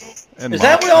 And is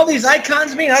that what all these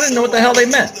icons mean? I didn't know what the hell they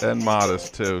meant. And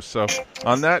modest, too. So,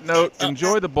 on that note,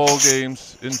 enjoy the bowl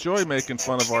games. Enjoy making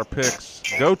fun of our picks.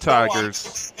 Go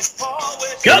Tigers.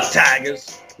 Go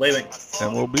Tigers. Wait.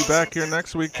 And we'll be back here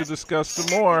next week to discuss some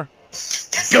more.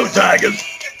 Go Tigers.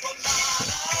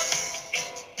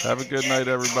 Have a good night,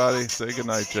 everybody. Say good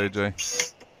night, JJ.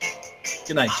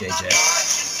 Good night, JJ.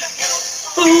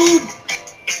 Food.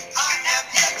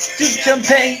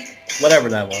 Champagne. Whatever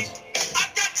that was.